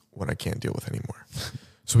that's what I can't deal with anymore.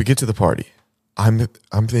 So we get to the party. I'm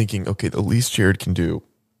thinking, okay, the least Jared can do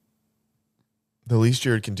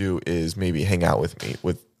is maybe hang out with me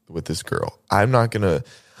with this girl. I'm not gonna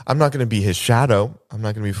be his shadow. I'm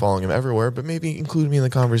not gonna be following him everywhere, but maybe include me in the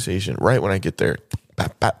conversation. Right when I get there,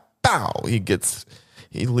 bow, he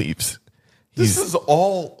leaves. This is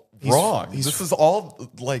all wrong. he's- This is all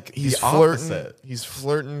like He's the flirting. opposite. He's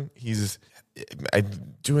flirting. He's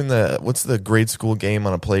doing what's the grade school game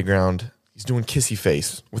on a playground? He's doing kissy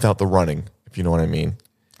face without the running, if you know what I mean.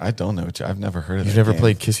 I don't know. I've never heard of. You've that never game.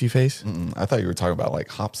 played kissy face? I thought you were talking about like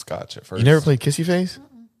hopscotch at first. You never played kissy face?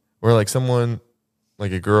 Where like someone,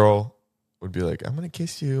 like a girl, would be like, I'm going to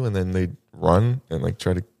kiss you. And then they'd run and like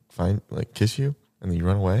try to kiss you. And then you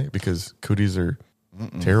run away because cooties are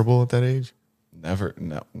terrible at that age. Never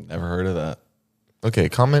heard of that. Okay,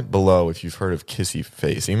 comment below if you've heard of kissy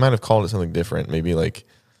face. You might have called it something different. Maybe like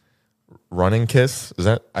running kiss. Is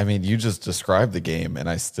that? I mean, you just described the game, and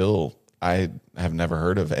I have never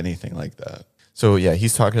heard of anything like that. So yeah,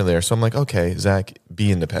 he's talking to there. So I'm like, okay, Zach,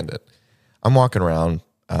 be independent. I'm walking around,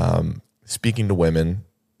 speaking to women,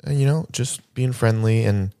 just being friendly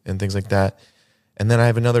and things like that. And then I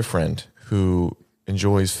have another friend who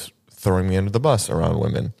enjoys throwing me under the bus around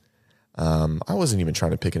women. I wasn't even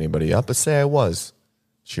trying to pick anybody up, but say I was.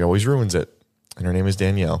 She always ruins it. And her name is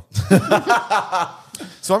Danielle.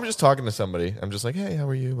 So I'm just talking to somebody. I'm just like, hey, how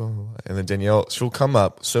are you? Blah, blah, blah. And then Danielle, she'll come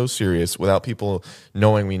up so serious without people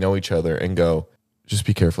knowing we know each other and go, just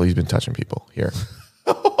be careful. He's been touching people here.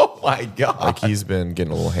 Oh my God. Like he's been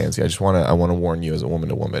getting a little handsy. I want to warn you as a woman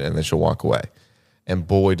to woman. And then she'll walk away. And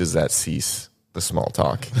boy, does that cease the small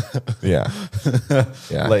talk. Yeah.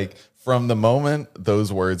 Yeah. Like from the moment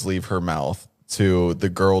those words leave her mouth to the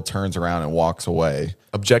girl turns around and walks away.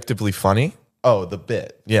 Objectively funny. Oh, the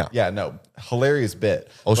bit. Yeah. Yeah, no. Hilarious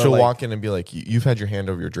bit. Oh, But, she'll like, walk in and be like, you've had your hand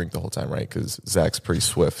over your drink the whole time, right? Because Zach's pretty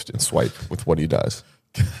swift and swipe with what he does.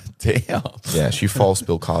 damn. Yeah, she false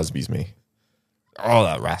Bill Cosby's me. Oh,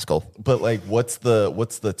 that rascal. But like what's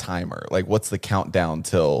the timer? Like what's the countdown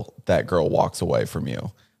till that girl walks away from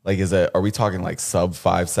you? Like are we talking like sub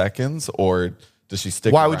 5 seconds or does she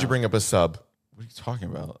stick Why around? would you bring up a sub? What are you talking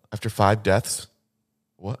about? After 5 deaths?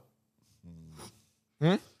 What?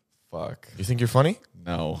 Fuck. You think you're funny?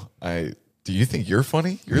 No. Do you think you're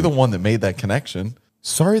funny? You're the one that made that connection.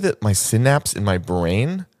 Sorry that my synapse in my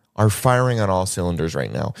brain are firing on all cylinders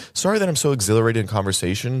right now. Sorry that I'm so exhilarated in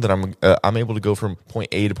conversation that I'm able to go from point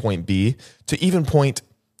A to point B to even point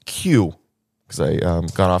Q because I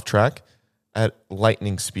got off track at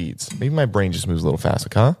lightning speeds. Maybe my brain just moves a little fast.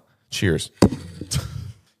 Like, huh? Cheers.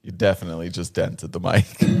 You definitely just dented the mic.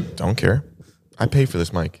 Don't care. I pay for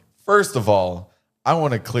this mic. First of all, I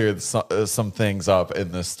want to clear some things up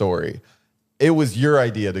in this story. It was your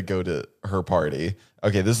idea to go to her party.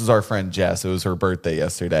 Okay, this is our friend Jess. It was her birthday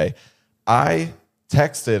yesterday. I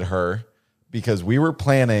texted her because we were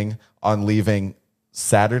planning on leaving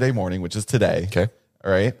Saturday morning, which is today. Okay.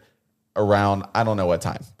 All right. Around, I don't know what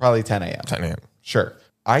time, probably 10 a.m. 10 a.m. Sure.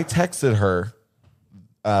 I texted her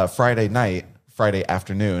Friday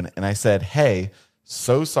afternoon, and I said, hey,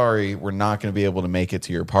 so sorry we're not going to be able to make it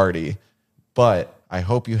to your party, but I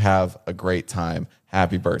hope you have a great time.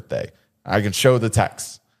 Happy birthday. I can show the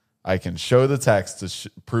text. I can show the text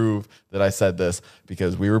to prove that I said this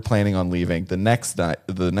because we were planning on leaving the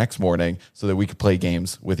next morning so that we could play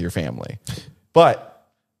games with your family. But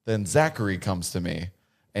then Zachary comes to me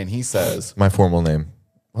and he says, My formal name.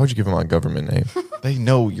 Why would you give him my government name? they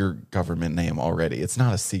know your government name already. It's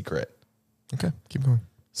not a secret. Okay, keep going.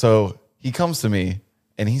 So he comes to me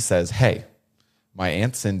and he says, hey, my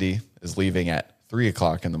Aunt Cindy is leaving at 3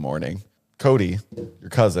 o'clock in the morning. Cody, your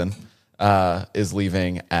cousin, is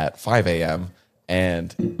leaving at 5 a.m.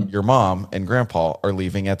 and your mom and grandpa are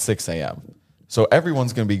leaving at 6 a.m. So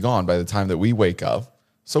everyone's going to be gone by the time that we wake up.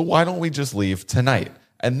 So why don't we just leave tonight?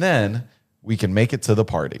 And then we can make it to the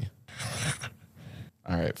party.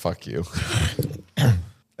 All right, fuck you.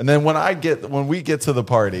 And then when we get to the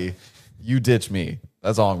party, you ditch me.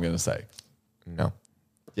 That's all I'm going to say. No.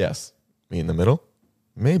 Yes. Me in the middle?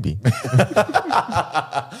 Maybe.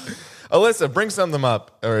 Alyssa, bring something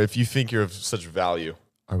up, or if you think you're of such value.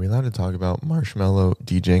 Are we allowed to talk about Marshmallow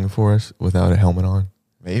DJing for us without a helmet on?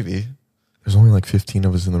 Maybe. There's only like 15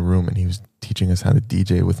 of us in the room, and he was teaching us how to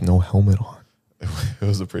DJ with no helmet on. It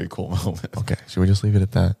was a pretty cool moment. Okay, should we just leave it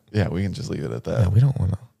at that? Yeah, we can just leave it at that. Yeah, we don't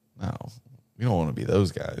want to. No, we don't want to be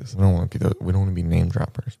those guys. We don't want to be. We don't want to be name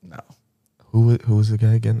droppers. No. Who was the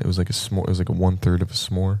guy again? It was like a s'more. It was like a 1/3 of a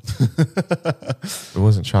s'more. It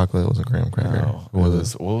wasn't chocolate. It wasn't graham cracker. No, What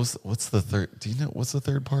was it? What's the third? Do you know what's the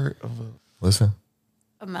third part of a? Alyssa?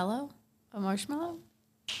 A mellow? A marshmallow?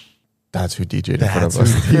 That's who DJ'd in That's front of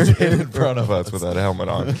us. who DJ'd in front of us. without a helmet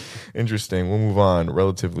on. Interesting. We'll move on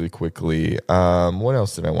relatively quickly. What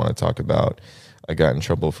else did I want to talk about? I got in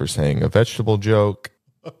trouble for saying a vegetable joke.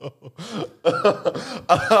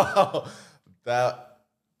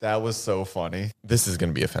 That was so funny. This is going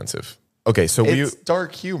to be offensive. Okay, so It's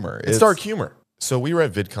dark humor. It's dark humor. So we were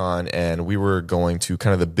at VidCon and we were going to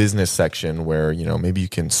kind of the business section where, maybe you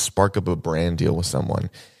can spark up a brand deal with someone.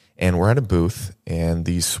 And we're at a booth and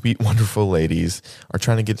these sweet, wonderful ladies are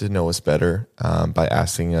trying to get to know us better by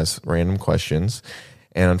asking us random questions.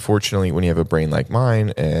 And unfortunately, when you have a brain like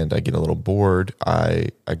mine and I get a little bored, I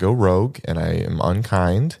go rogue and I am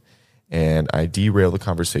unkind and I derail the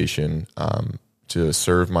conversation to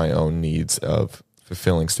serve my own needs of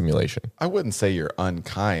fulfilling stimulation. I wouldn't say you're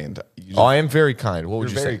unkind. I am very kind. What would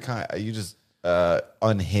you You're very say? kind. You just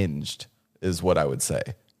unhinged is what I would say.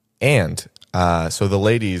 And so the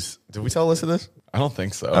ladies, did we tell Alyssa this? I don't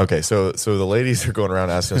think so. Okay, so the ladies are going around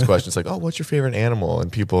asking us questions like, oh, what's your favorite animal?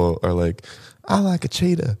 And people are like, I like a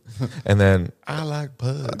cheetah. And then I like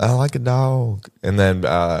bugs. I like a dog. And then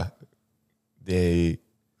they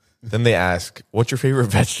ask, what's your favorite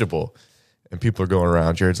vegetable? And people are going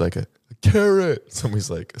around. Jared's like, a carrot. Somebody's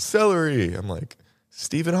like, a celery. I'm like,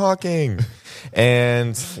 Stephen Hawking.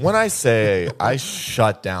 And when I say I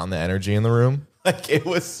shut down the energy in the room, Like it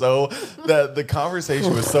was so the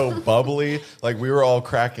conversation was so bubbly. Like we were all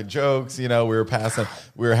cracking jokes, we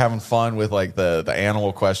were having fun with like the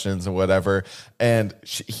animal questions and whatever. And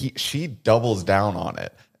she doubles down on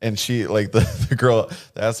it. And she like the girl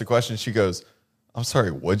that asked the question, she goes, I'm sorry,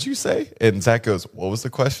 what'd you say? And Zach goes, what was the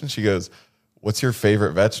question? She goes, what's your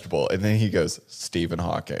favorite vegetable? And then he goes, Stephen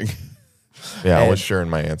Hawking. Yeah, I was sure in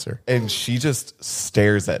my answer. And she just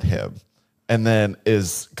stares at him and then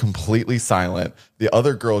is completely silent. The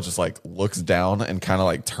other girl just like looks down and kind of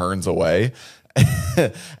like turns away.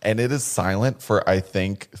 And it is silent for, I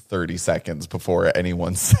think, 30 seconds before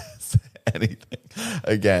anyone says anything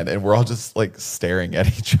again. And we're all just like staring at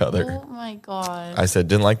each other. Oh my God. I said,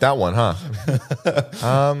 didn't like that one, huh?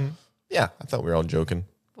 Yeah, I thought we were all joking.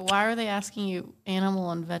 But why are they asking you animal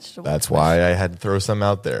and vegetable? That's why I had to throw some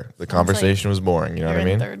out there. The conversation was boring. You know what I You're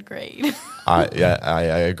mean? in third grade. I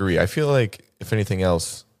agree. I feel like if anything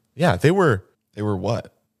else, yeah, they were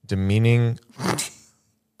what? demeaning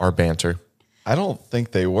our banter. I don't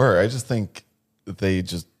think they were. I just think they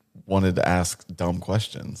just wanted to ask dumb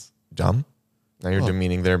questions. Dumb? Now you're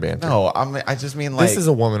demeaning their banter. No, I just mean like This is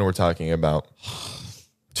a woman we're talking about.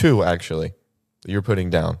 Two, actually, that you're putting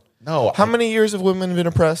down. no. How many years have women been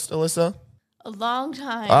oppressed, Alyssa? A long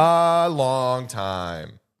time. A long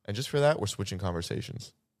time. And just for that, we're switching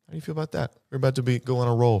conversations. How do you feel about that? We're about to go on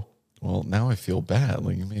a roll. Well, now I feel bad.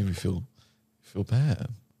 Like you made me feel bad.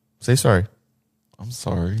 Say sorry. I'm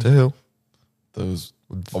sorry. To who? Those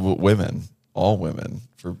women, all women,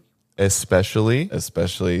 for Especially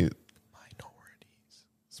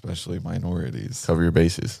minorities. cover your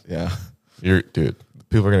bases. Yeah. Dude,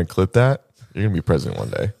 people are going to clip that. You're going to be president one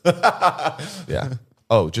day. Yeah.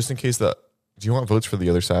 Oh, just in case do you want votes for the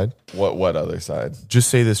other side? What other side? Just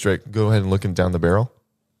say this, Drake. Go ahead and look down the barrel.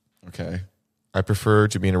 Okay. I prefer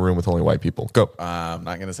to be in a room with only white people. Go. I'm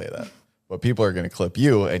not gonna say that. but people are going to clip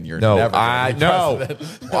you, and you're No, never. I Gonna be know.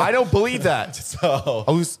 president. I don't believe that. So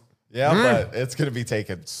I was. yeah, but it's going to be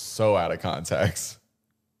taken so out of context.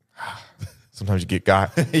 Sometimes you get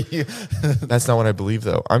got. That's not what I believe,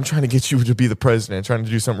 though. I'm trying to get you to be the president, trying to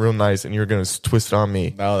do something real nice, and you're going to twist it on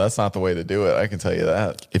me. No, that's not the way to do it. I can tell you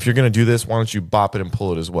that. If you're going to do this, why don't you bop it and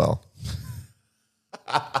pull it as well?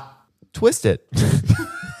 Twist it.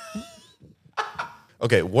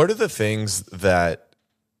 Okay, what are the things that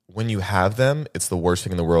when you have them, it's the worst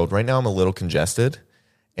thing in the world? Right now, I'm a little congested,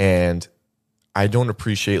 and I don't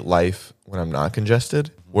appreciate life when I'm not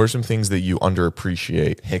congested. What are some things that you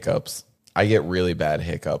underappreciate? Hiccups. I get really bad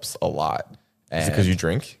hiccups a lot. Is it because you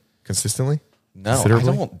drink consistently? No, I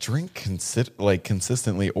don't drink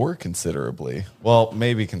consistently or considerably. Well,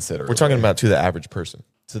 maybe considerably. We're talking about to the average person.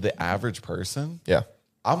 To the average person? Yeah.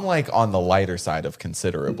 I'm like on the lighter side of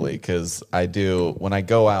considerably because I do, when I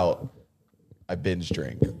go out, I binge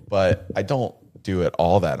drink, but I don't do it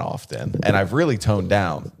all that often. And I've really toned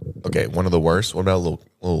down. Okay, one of the worst. What about a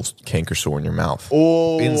little canker sore in your mouth?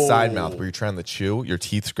 Oh. Inside mouth where you're trying to chew, your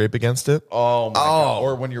teeth scrape against it. Oh my God.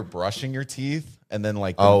 Or when you're brushing your teeth and then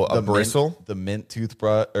like a bristle? the mint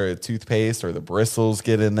toothbrush or toothpaste or the bristles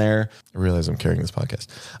get in there. I realize I'm carrying this podcast.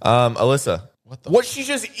 Alyssa, what's she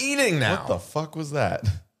just eating now? What the fuck was that?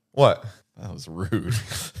 What? That was rude.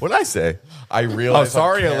 What did I say? I realized. Oh,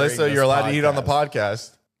 sorry, I'm carrying Alyssa. this You're allowed to eat on the podcast.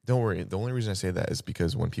 podcast. Don't worry. The only reason I say that is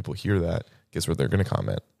because when people hear that, guess what they're going to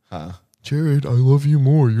comment? Huh? Jared, I love you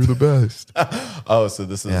more. You're the best. Oh, so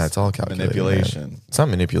this is it's all calculated, manipulation. Man. It's not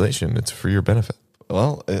manipulation. It's for your benefit.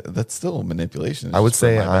 Well, that's still manipulation. It's I would just for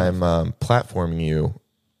say my I'm benefit. platforming you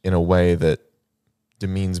in a way that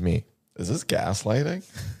demeans me. Is this gaslighting?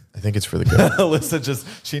 I think it's for the good. Alyssa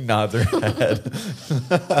she nods her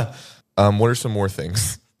head. What are some more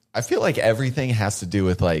things? I feel like everything has to do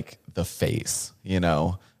with like the face,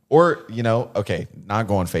 or okay, not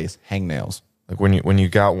going face, hangnails. Like when you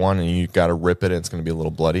got one and you got to rip it and it's going to be a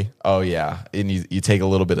little bloody. Oh yeah, and you take a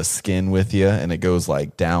little bit of skin with you and it goes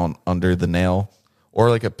like down under the nail, or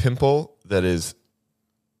like a pimple that is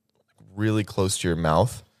really close to your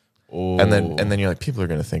mouth. Ooh. And then you're like, people are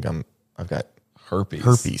going to think I've got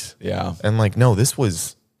herpes. Yeah, and like no, this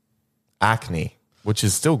was acne, which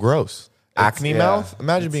is still gross. Acne mouth.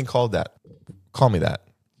 Imagine being called that. Call me that.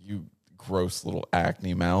 You gross little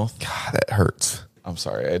acne mouth. God, that hurts. I'm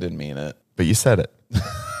sorry, I didn't mean it. But you said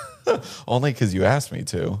it. Only because you asked me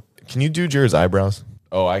to. Can you do Jared's eyebrows?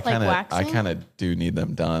 Oh, I waxing? kind of do need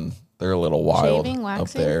them done. They're a little wild Shaving, up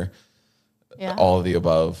waxing? there. Yeah. All of the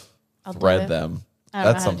above. I'll do Thread it. them. I don't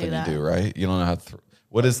know That's how to do something you that. do, right? You don't know how to.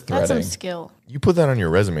 What is That's threading? some skill. You put that on your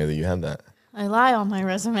resume that you had that. I lie on my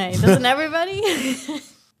resume. Doesn't everybody?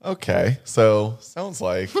 Okay, so sounds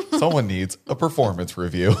like someone needs a performance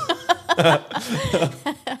review.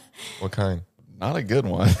 What kind? Not a good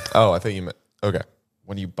one. Oh, I think you meant. Okay.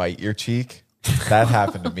 When you bite your cheek, that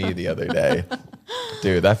happened to me the other day.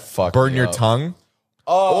 Dude, that fucked Burn me your up. tongue?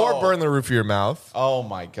 Oh. Or burn the roof of your mouth. Oh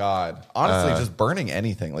my God. Honestly, just burning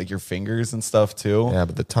anything, like your fingers and stuff too. Yeah,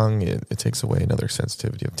 but the tongue, it takes away another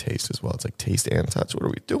sensitivity of taste as well. It's like taste and touch. What are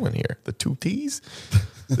we doing here? The two T's?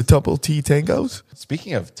 The double T tangos?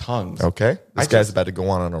 Speaking of tongues. Okay. This I guy's just- about to go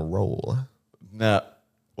on a roll. No.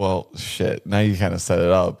 Well, shit. Now you kind of set it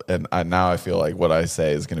up, and now I feel like what I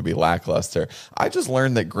say is going to be lackluster. I just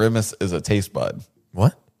learned that Grimace is a taste bud.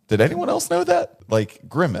 What? Did anyone else know that? Like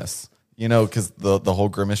Grimace, because the whole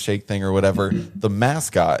Grimace shake thing or whatever, the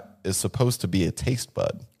mascot is supposed to be a taste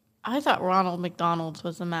bud. I thought Ronald McDonald's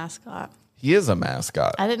was the mascot. He is a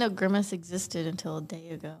mascot. I didn't know Grimace existed until a day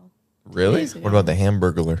ago. Really? Days ago. What about the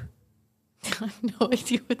Hamburglar? I have no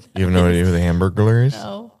idea what that You have no idea who the Hamburglar is?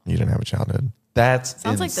 No. You didn't have a childhood. That's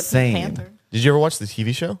Sounds insane. like the Pink Panther. Did you ever watch the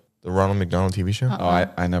TV show? The Ronald McDonald TV show? Oh,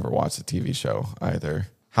 I never watched the TV show either.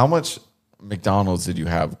 How much McDonald's did you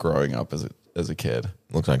have growing up as a kid?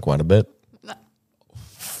 Looks like quite a bit.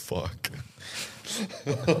 Fuck.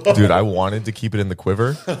 Dude, I wanted to keep it in the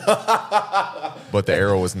quiver, but the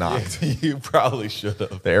arrow was knocked. You probably should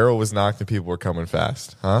have. The arrow was knocked and people were coming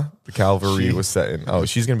fast. Huh? The cavalry was setting. Oh,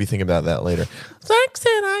 she's going to be thinking about that later. Thanks,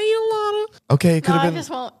 and I eat a lot of. Okay, it could No, have I been. just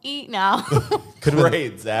won't eat now.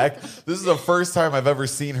 Great, Zach. This is the first time I've ever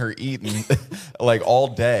seen her eating like all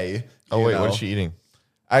day. Oh, you wait, know? what is she eating?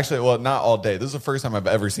 Actually, well, not all day. This is the first time I've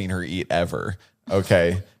ever seen her eat ever.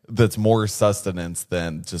 Okay. That's more sustenance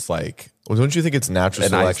than just like. Well, don't you think it's natural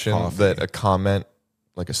An iced selection coffee. that a comment,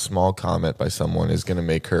 like a small comment by someone, is going to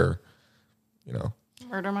make her,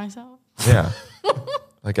 Murder myself. yeah.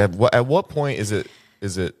 Like at what point is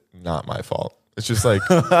it not my fault? It's just like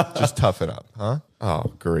just toughen up, huh?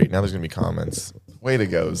 Oh, great! Now there's gonna be comments. Way to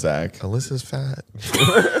go, Zach. Alyssa's fat.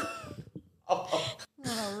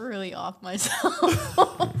 really off myself.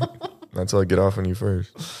 That's how I get off on you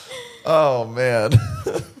first. Oh man.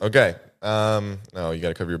 Okay. No, you got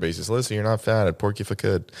to cover your bases. Listen, you're not fat. I'd pork you if I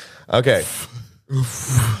could. Okay.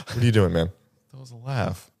 What are you doing, man? That was a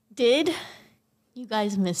laugh. Did you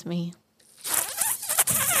guys miss me?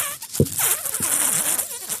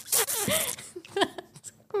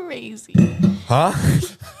 That's crazy. Huh?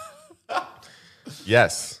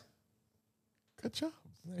 Yes. Good job.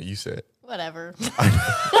 You say it. Whatever.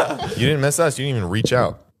 You didn't miss us. You didn't even reach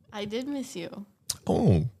out. I did miss you.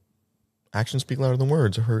 Oh. Actions speak louder than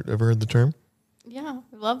words. Ever heard the term? Yeah,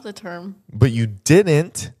 I love the term. But you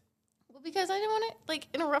didn't. Well, because I didn't want to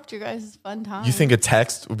interrupt your guys' fun time. You think a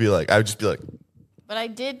text would be like, I would just be like, But I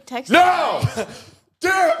did text no! you guys.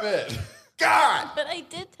 Damn it! God! But I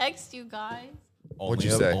did text you guys. What'd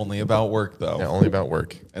you say? Only about work though. Yeah, only about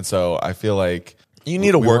work. And so I feel like You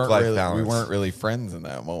need a we weren't work-life really- balance. We weren't really friends in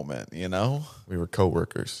that moment, you know? We were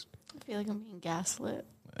coworkers. I feel like I'm being gaslit.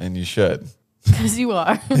 And you should. Because you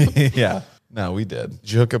are. Yeah. No, we did.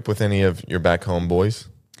 Did you hook up with any of your back home boys?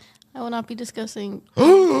 I will not be discussing.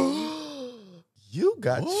 You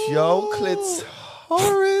got your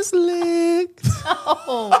clitoris licked.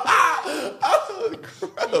 Oh.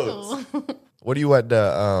 Gross. Ew. What are you at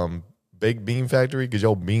the baked bean factory? Because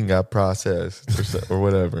your bean got processed or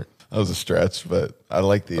whatever. That was a stretch, but I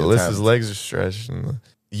like the Alyssa's attempt. legs are stretched. And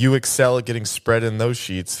you excel at getting spread in those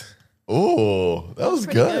sheets. Ooh, that was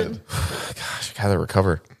Pretty good. Gosh, I gotta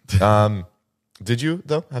recover. Did you,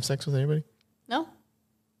 though, have sex with anybody? No.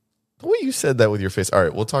 The way you said that with your face. All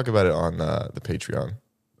right, we'll talk about it on the Patreon.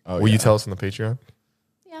 Oh, Will you yeah. tell us on the Patreon?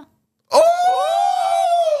 Yeah.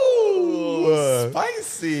 Oh!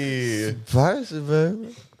 Spicy.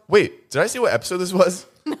 Wait, did I see what episode this was?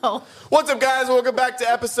 No. What's up, guys? Welcome back to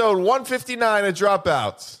episode 159 of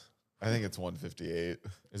Dropouts. I think it's 158.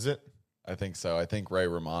 Is it? I think so. I think Ray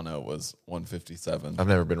Romano was 157. I've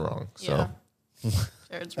never been wrong, so Yeah.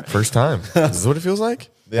 Jared's right. first time. This is what it feels like?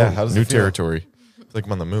 Yeah, how does new it feel? territory. It's like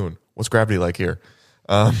I'm on the moon. What's gravity like here?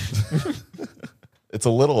 It's a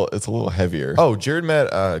little heavier. Oh, Jared met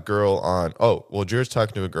a girl on. Oh, well, Jared's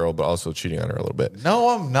talking to a girl, but also cheating on her a little bit. No,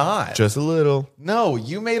 I'm not. Just a little. No,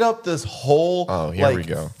 you made up this whole here we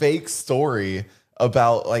go. fake story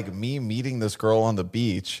about like me meeting this girl on the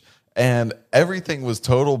beach, and everything was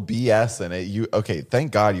total BS in it. Okay,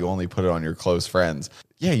 thank God you only put it on your close friends.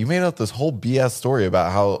 Yeah, you made up this whole BS story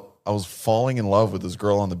about how I was falling in love with this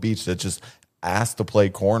girl on the beach that just asked to play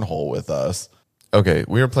cornhole with us. Okay,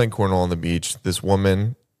 we were playing cornhole on the beach. This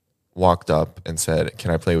woman walked up and said,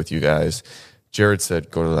 "Can I play with you guys?" Jared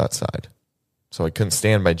said, "Go to that side." So I couldn't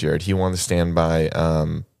stand by Jared. He wanted to stand by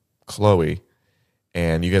Chloe.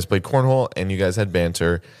 And you guys played cornhole, and you guys had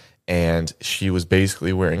banter, and she was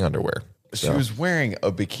basically wearing underwear. She was wearing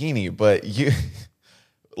a bikini, but you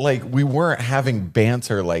like we weren't having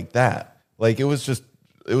banter like that. Like it was just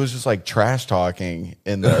like trash talking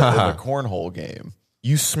in the cornhole game.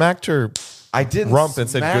 You smacked her I didn't rump and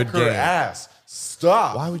said, smack "Good her game." ass.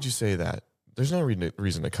 Stop. Why would you say that? There's no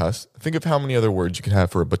reason to cuss. Think of how many other words you could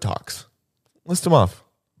have for a buttocks. List them off.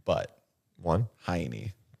 But 1,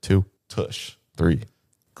 hiney, 2, tush, 3,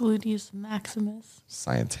 Gluteus maximus.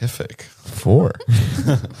 scientific. 4.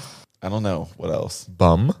 I don't know what else.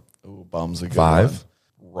 Bum. Ooh, bum's a good 5.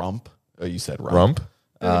 one. Rump. Oh, you said rump.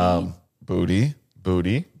 Booty.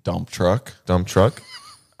 Booty. Dump truck. Dump truck.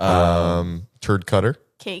 Turd cutter.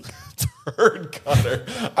 Cake. Turd cutter.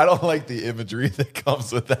 I don't like the imagery that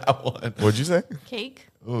comes with that one. What'd you say? Cake.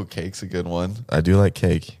 Ooh, cake's a good one. I do like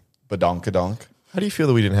cake. Badonkadonk. How do you feel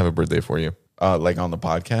that we didn't have a birthday for you? Like on the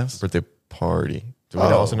podcast. Birthday party. Did we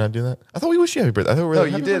Oh. also not do that? I thought we wished you happy birthday. I thought we were No,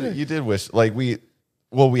 like, you happy did. birthday. You did wish. Like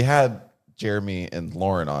we had Jeremy and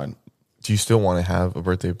Lauren on. Do you still want to have a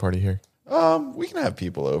birthday party here? We can have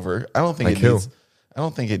people over. I don't think Like it who? needs. I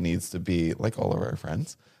don't think it needs to be like all of our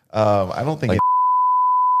friends. I don't think Like-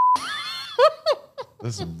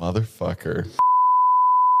 this motherfucker.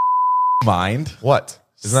 Mind. What?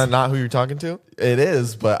 Isn't that not who you're talking to? It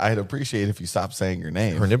is, but I'd appreciate if you stopped saying your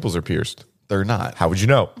name. Her nipples are pierced. They're not. How would you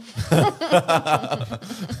know?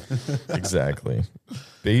 Exactly.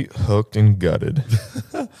 Bait hooked and gutted.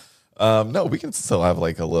 No, we can still have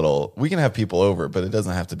like a little. We can have people over, but it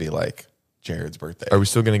doesn't have to be like Jared's birthday. Are we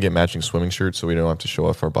still going to get matching swimming shirts so we don't have to show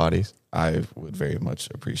off our bodies? I would very much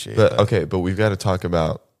appreciate But that. okay, but we've got to talk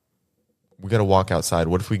about. We got to walk outside.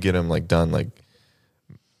 What if we get him like done like,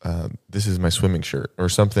 this is my swimming shirt or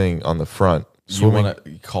something on the front? You Swimming. want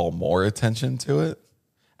to call more attention to it?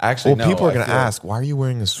 Actually, Well, no, people are I going to feel- ask, why are you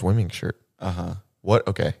wearing a swimming shirt? What?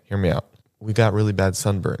 Okay, hear me out. We got really bad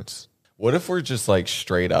sunburns. What if we're just like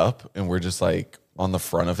straight up and we're just like on the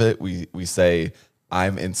front of it? We say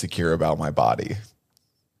I'm insecure about my body.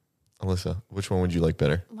 Alyssa, which one would you like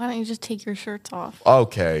better? Why don't you just take your shirts off?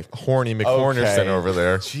 Okay, horny McHornerson over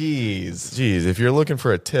there. Jeez. Jeez, if you're looking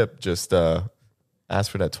for a tip, just ask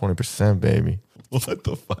for that 20%, baby. What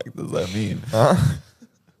the fuck does that mean?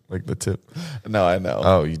 Like the tip. No, I know.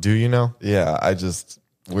 Oh, you know? Yeah, I just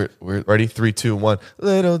we're Ready? 3, 2, 1.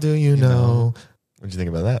 Little do you know. What'd you think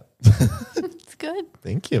about that? It's good.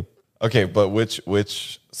 Thank you. okay, but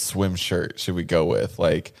which swim shirt should we go with?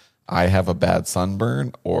 Like, I have a bad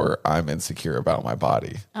sunburn, or I'm insecure about my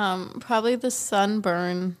body. Probably the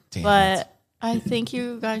sunburn, Damn but I think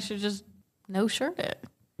you guys should just no shirt it.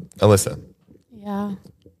 Alyssa, Yeah.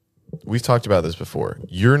 we've talked about this before.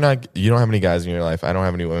 You don't have any guys in your life. I don't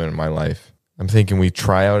have any women in my life. I'm thinking we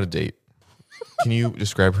try out a date. Can you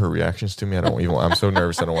describe her reactions to me? I'm so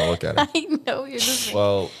nervous I don't want to look at her. I know you're just.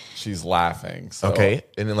 Well, she's laughing. So Okay.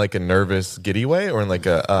 And in like a nervous, giddy way or in like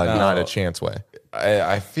a not a chance way?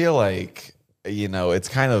 I feel like, it's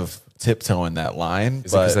kind of tiptoeing that line.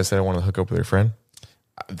 Is it because I said I want to hook up with her friend?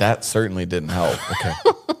 That certainly didn't help. Okay.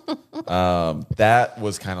 That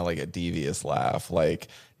was kind of like a devious laugh. Like,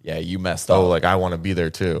 yeah, you messed up. Oh, like I want to be there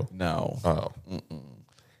too. No. Oh.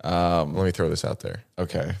 Let me throw this out there.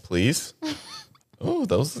 Okay. Please? Oh,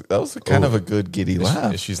 that was kind of a good giddy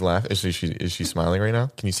laugh. Is she laughing? Is she smiling right now?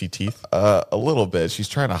 Can you see teeth? A little bit. She's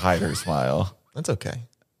trying to hide her smile. That's okay.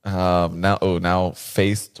 Now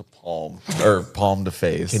face to palm or palm to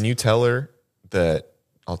face. Can you tell her that?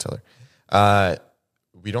 I'll tell her.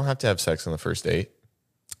 We don't have to have sex on the first date.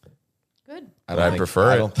 Good. I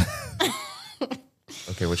prefer it. it.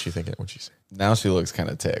 Okay, what's she thinking? What'd she say? Now she looks kind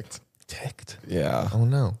of ticked. Ticked. Yeah. Oh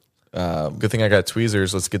no. Good thing I got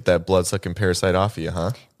tweezers. Let's get that blood sucking parasite off of you,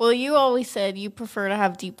 huh? Well, you always said you prefer to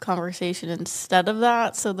have deep conversation instead of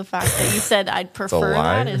that. So the fact that you said I'd prefer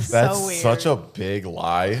lie. that is That's so weird. such a big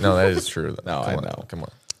lie. No, that is true. No, Come I on, know. Come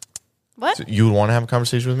on. What? So you would want to have a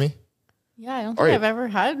conversation with me? Yeah, I don't All think right. I've ever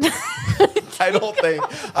had. I don't think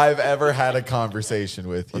I've ever had a conversation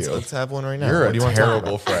with you. Let's have one right now. You're What a do you want to talk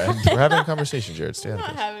terrible about? friend. We're having a conversation, Jared. Stay I'm out of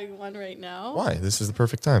not this. having one right now. Why? This is the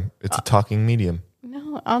perfect time. It's a talking medium.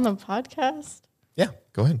 No, on the podcast. Yeah,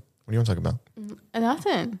 go ahead. What do you want to talk about?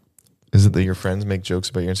 Nothing. Is it that your friends make jokes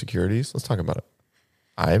about your insecurities? Let's talk about it.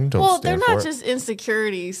 I don't Well, they're stand for not it. just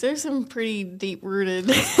insecurities. There's some pretty deep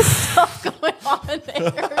rooted stuff going on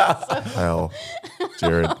there. So. Hell,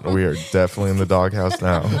 Jared, we are definitely in the doghouse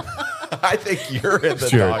now. I think you're in the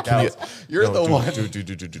Jared, can doghouse. You're the one. Dude.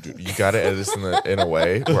 You got to edit this in a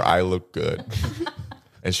way where I look good,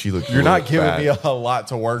 and she looked. You're not giving bad. me a lot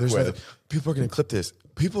to work There's with. nothing- people are going to clip this.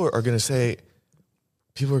 People are going to say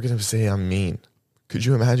I'm mean. Could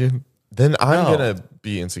you imagine? Then I'm No. going to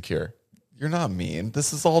be insecure. You're not mean.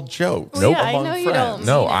 This is all jokes. Well, Nope. yeah, I among know you friends. don't.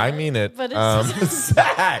 No, mean I it, mean it. But it's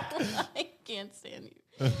Zach. I can't stand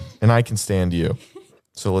you. And I can stand you.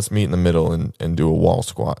 So let's meet in the middle and do a wall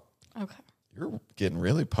squat. Okay. You're getting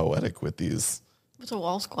really poetic with these What's a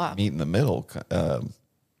wall squat? meet in the middle.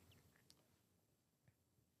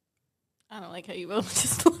 I don't like how you both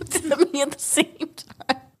just looked at me at the same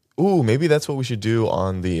time. Ooh, maybe that's what we should do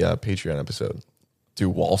on the Patreon episode. Do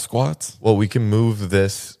wall squats? Well, we can move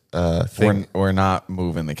this thing. We're not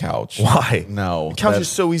moving the couch. Why? No. The couch that- is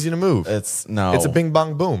so easy to move. It's no. It's a bing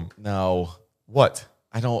bong boom. No. What?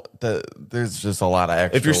 I don't. There's just a lot of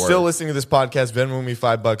extra. If you're still work. listening to this podcast, Venmo me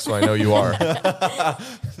 $5 so I know you are.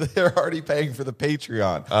 They're already paying for the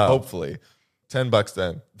Patreon. Hopefully. $10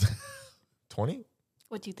 then. 20?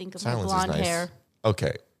 What do you think of Silence my is blonde nice. hair?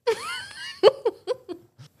 Okay.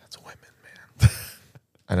 That's women, man.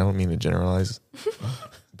 I don't mean to generalize,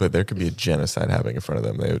 but there could be a genocide happening in front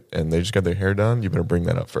of them. They just got their hair done. You better bring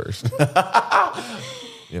that up first.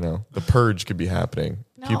 The purge could be happening.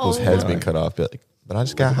 People's No. heads being cut off. But I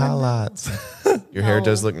just got highlights. Your hair No.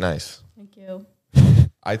 does look nice. Thank you.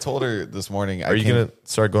 I told her this morning. Are you going to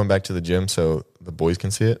start going back to the gym so the boys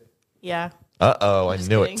can see it? Yeah. Uh-oh, I Just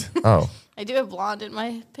knew kidding. it. Oh. I do have blonde in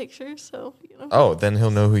my picture, so Oh, then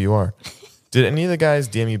he'll know who you are. Did any of the guys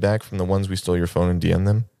DM you back from the ones we stole your phone and DM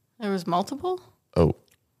them? There was multiple. Oh,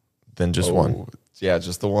 then just one. Yeah,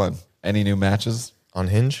 just the one. Any new matches? On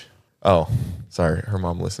Hinge? Oh, sorry. Her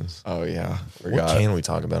mom listens. Oh yeah. What Forgot. can we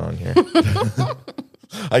talk about on here?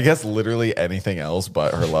 I guess literally anything else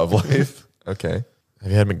but her love life. Okay. Have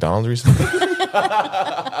you had McDonald's recently?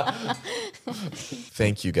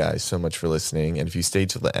 Thank you guys so much for listening. And if you stayed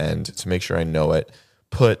till the end, to make sure I know it,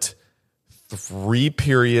 put 3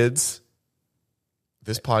 periods.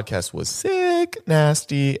 This podcast was sick,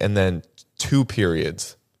 nasty, and then 2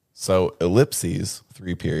 periods. So ellipses,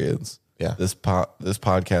 3 periods. Yeah. This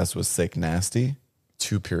podcast was sick nasty.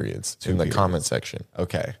 2 periods 2 in the periods. comment section.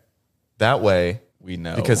 Okay. That way, we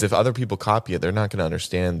know. Because if other people copy it, they're not going to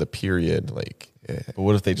understand the period. Like, but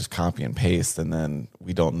what if they just copy and paste and then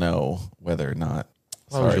we don't know whether or not?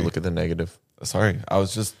 why would you look at the negative? Sorry, I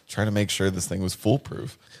was just trying to make sure this thing was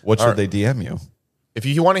foolproof. What should they DM you? If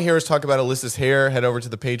you want to hear us talk about Alyssa's hair, head over to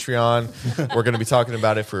the Patreon. We're going to be talking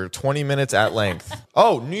about it for 20 minutes at length.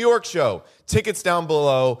 Oh, New York show. Tickets down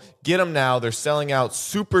below. Get them now. They're selling out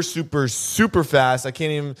super, super, super fast. I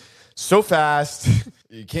can't even... So fast.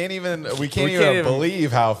 We can't even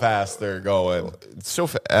believe how fast they're going.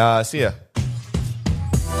 See ya.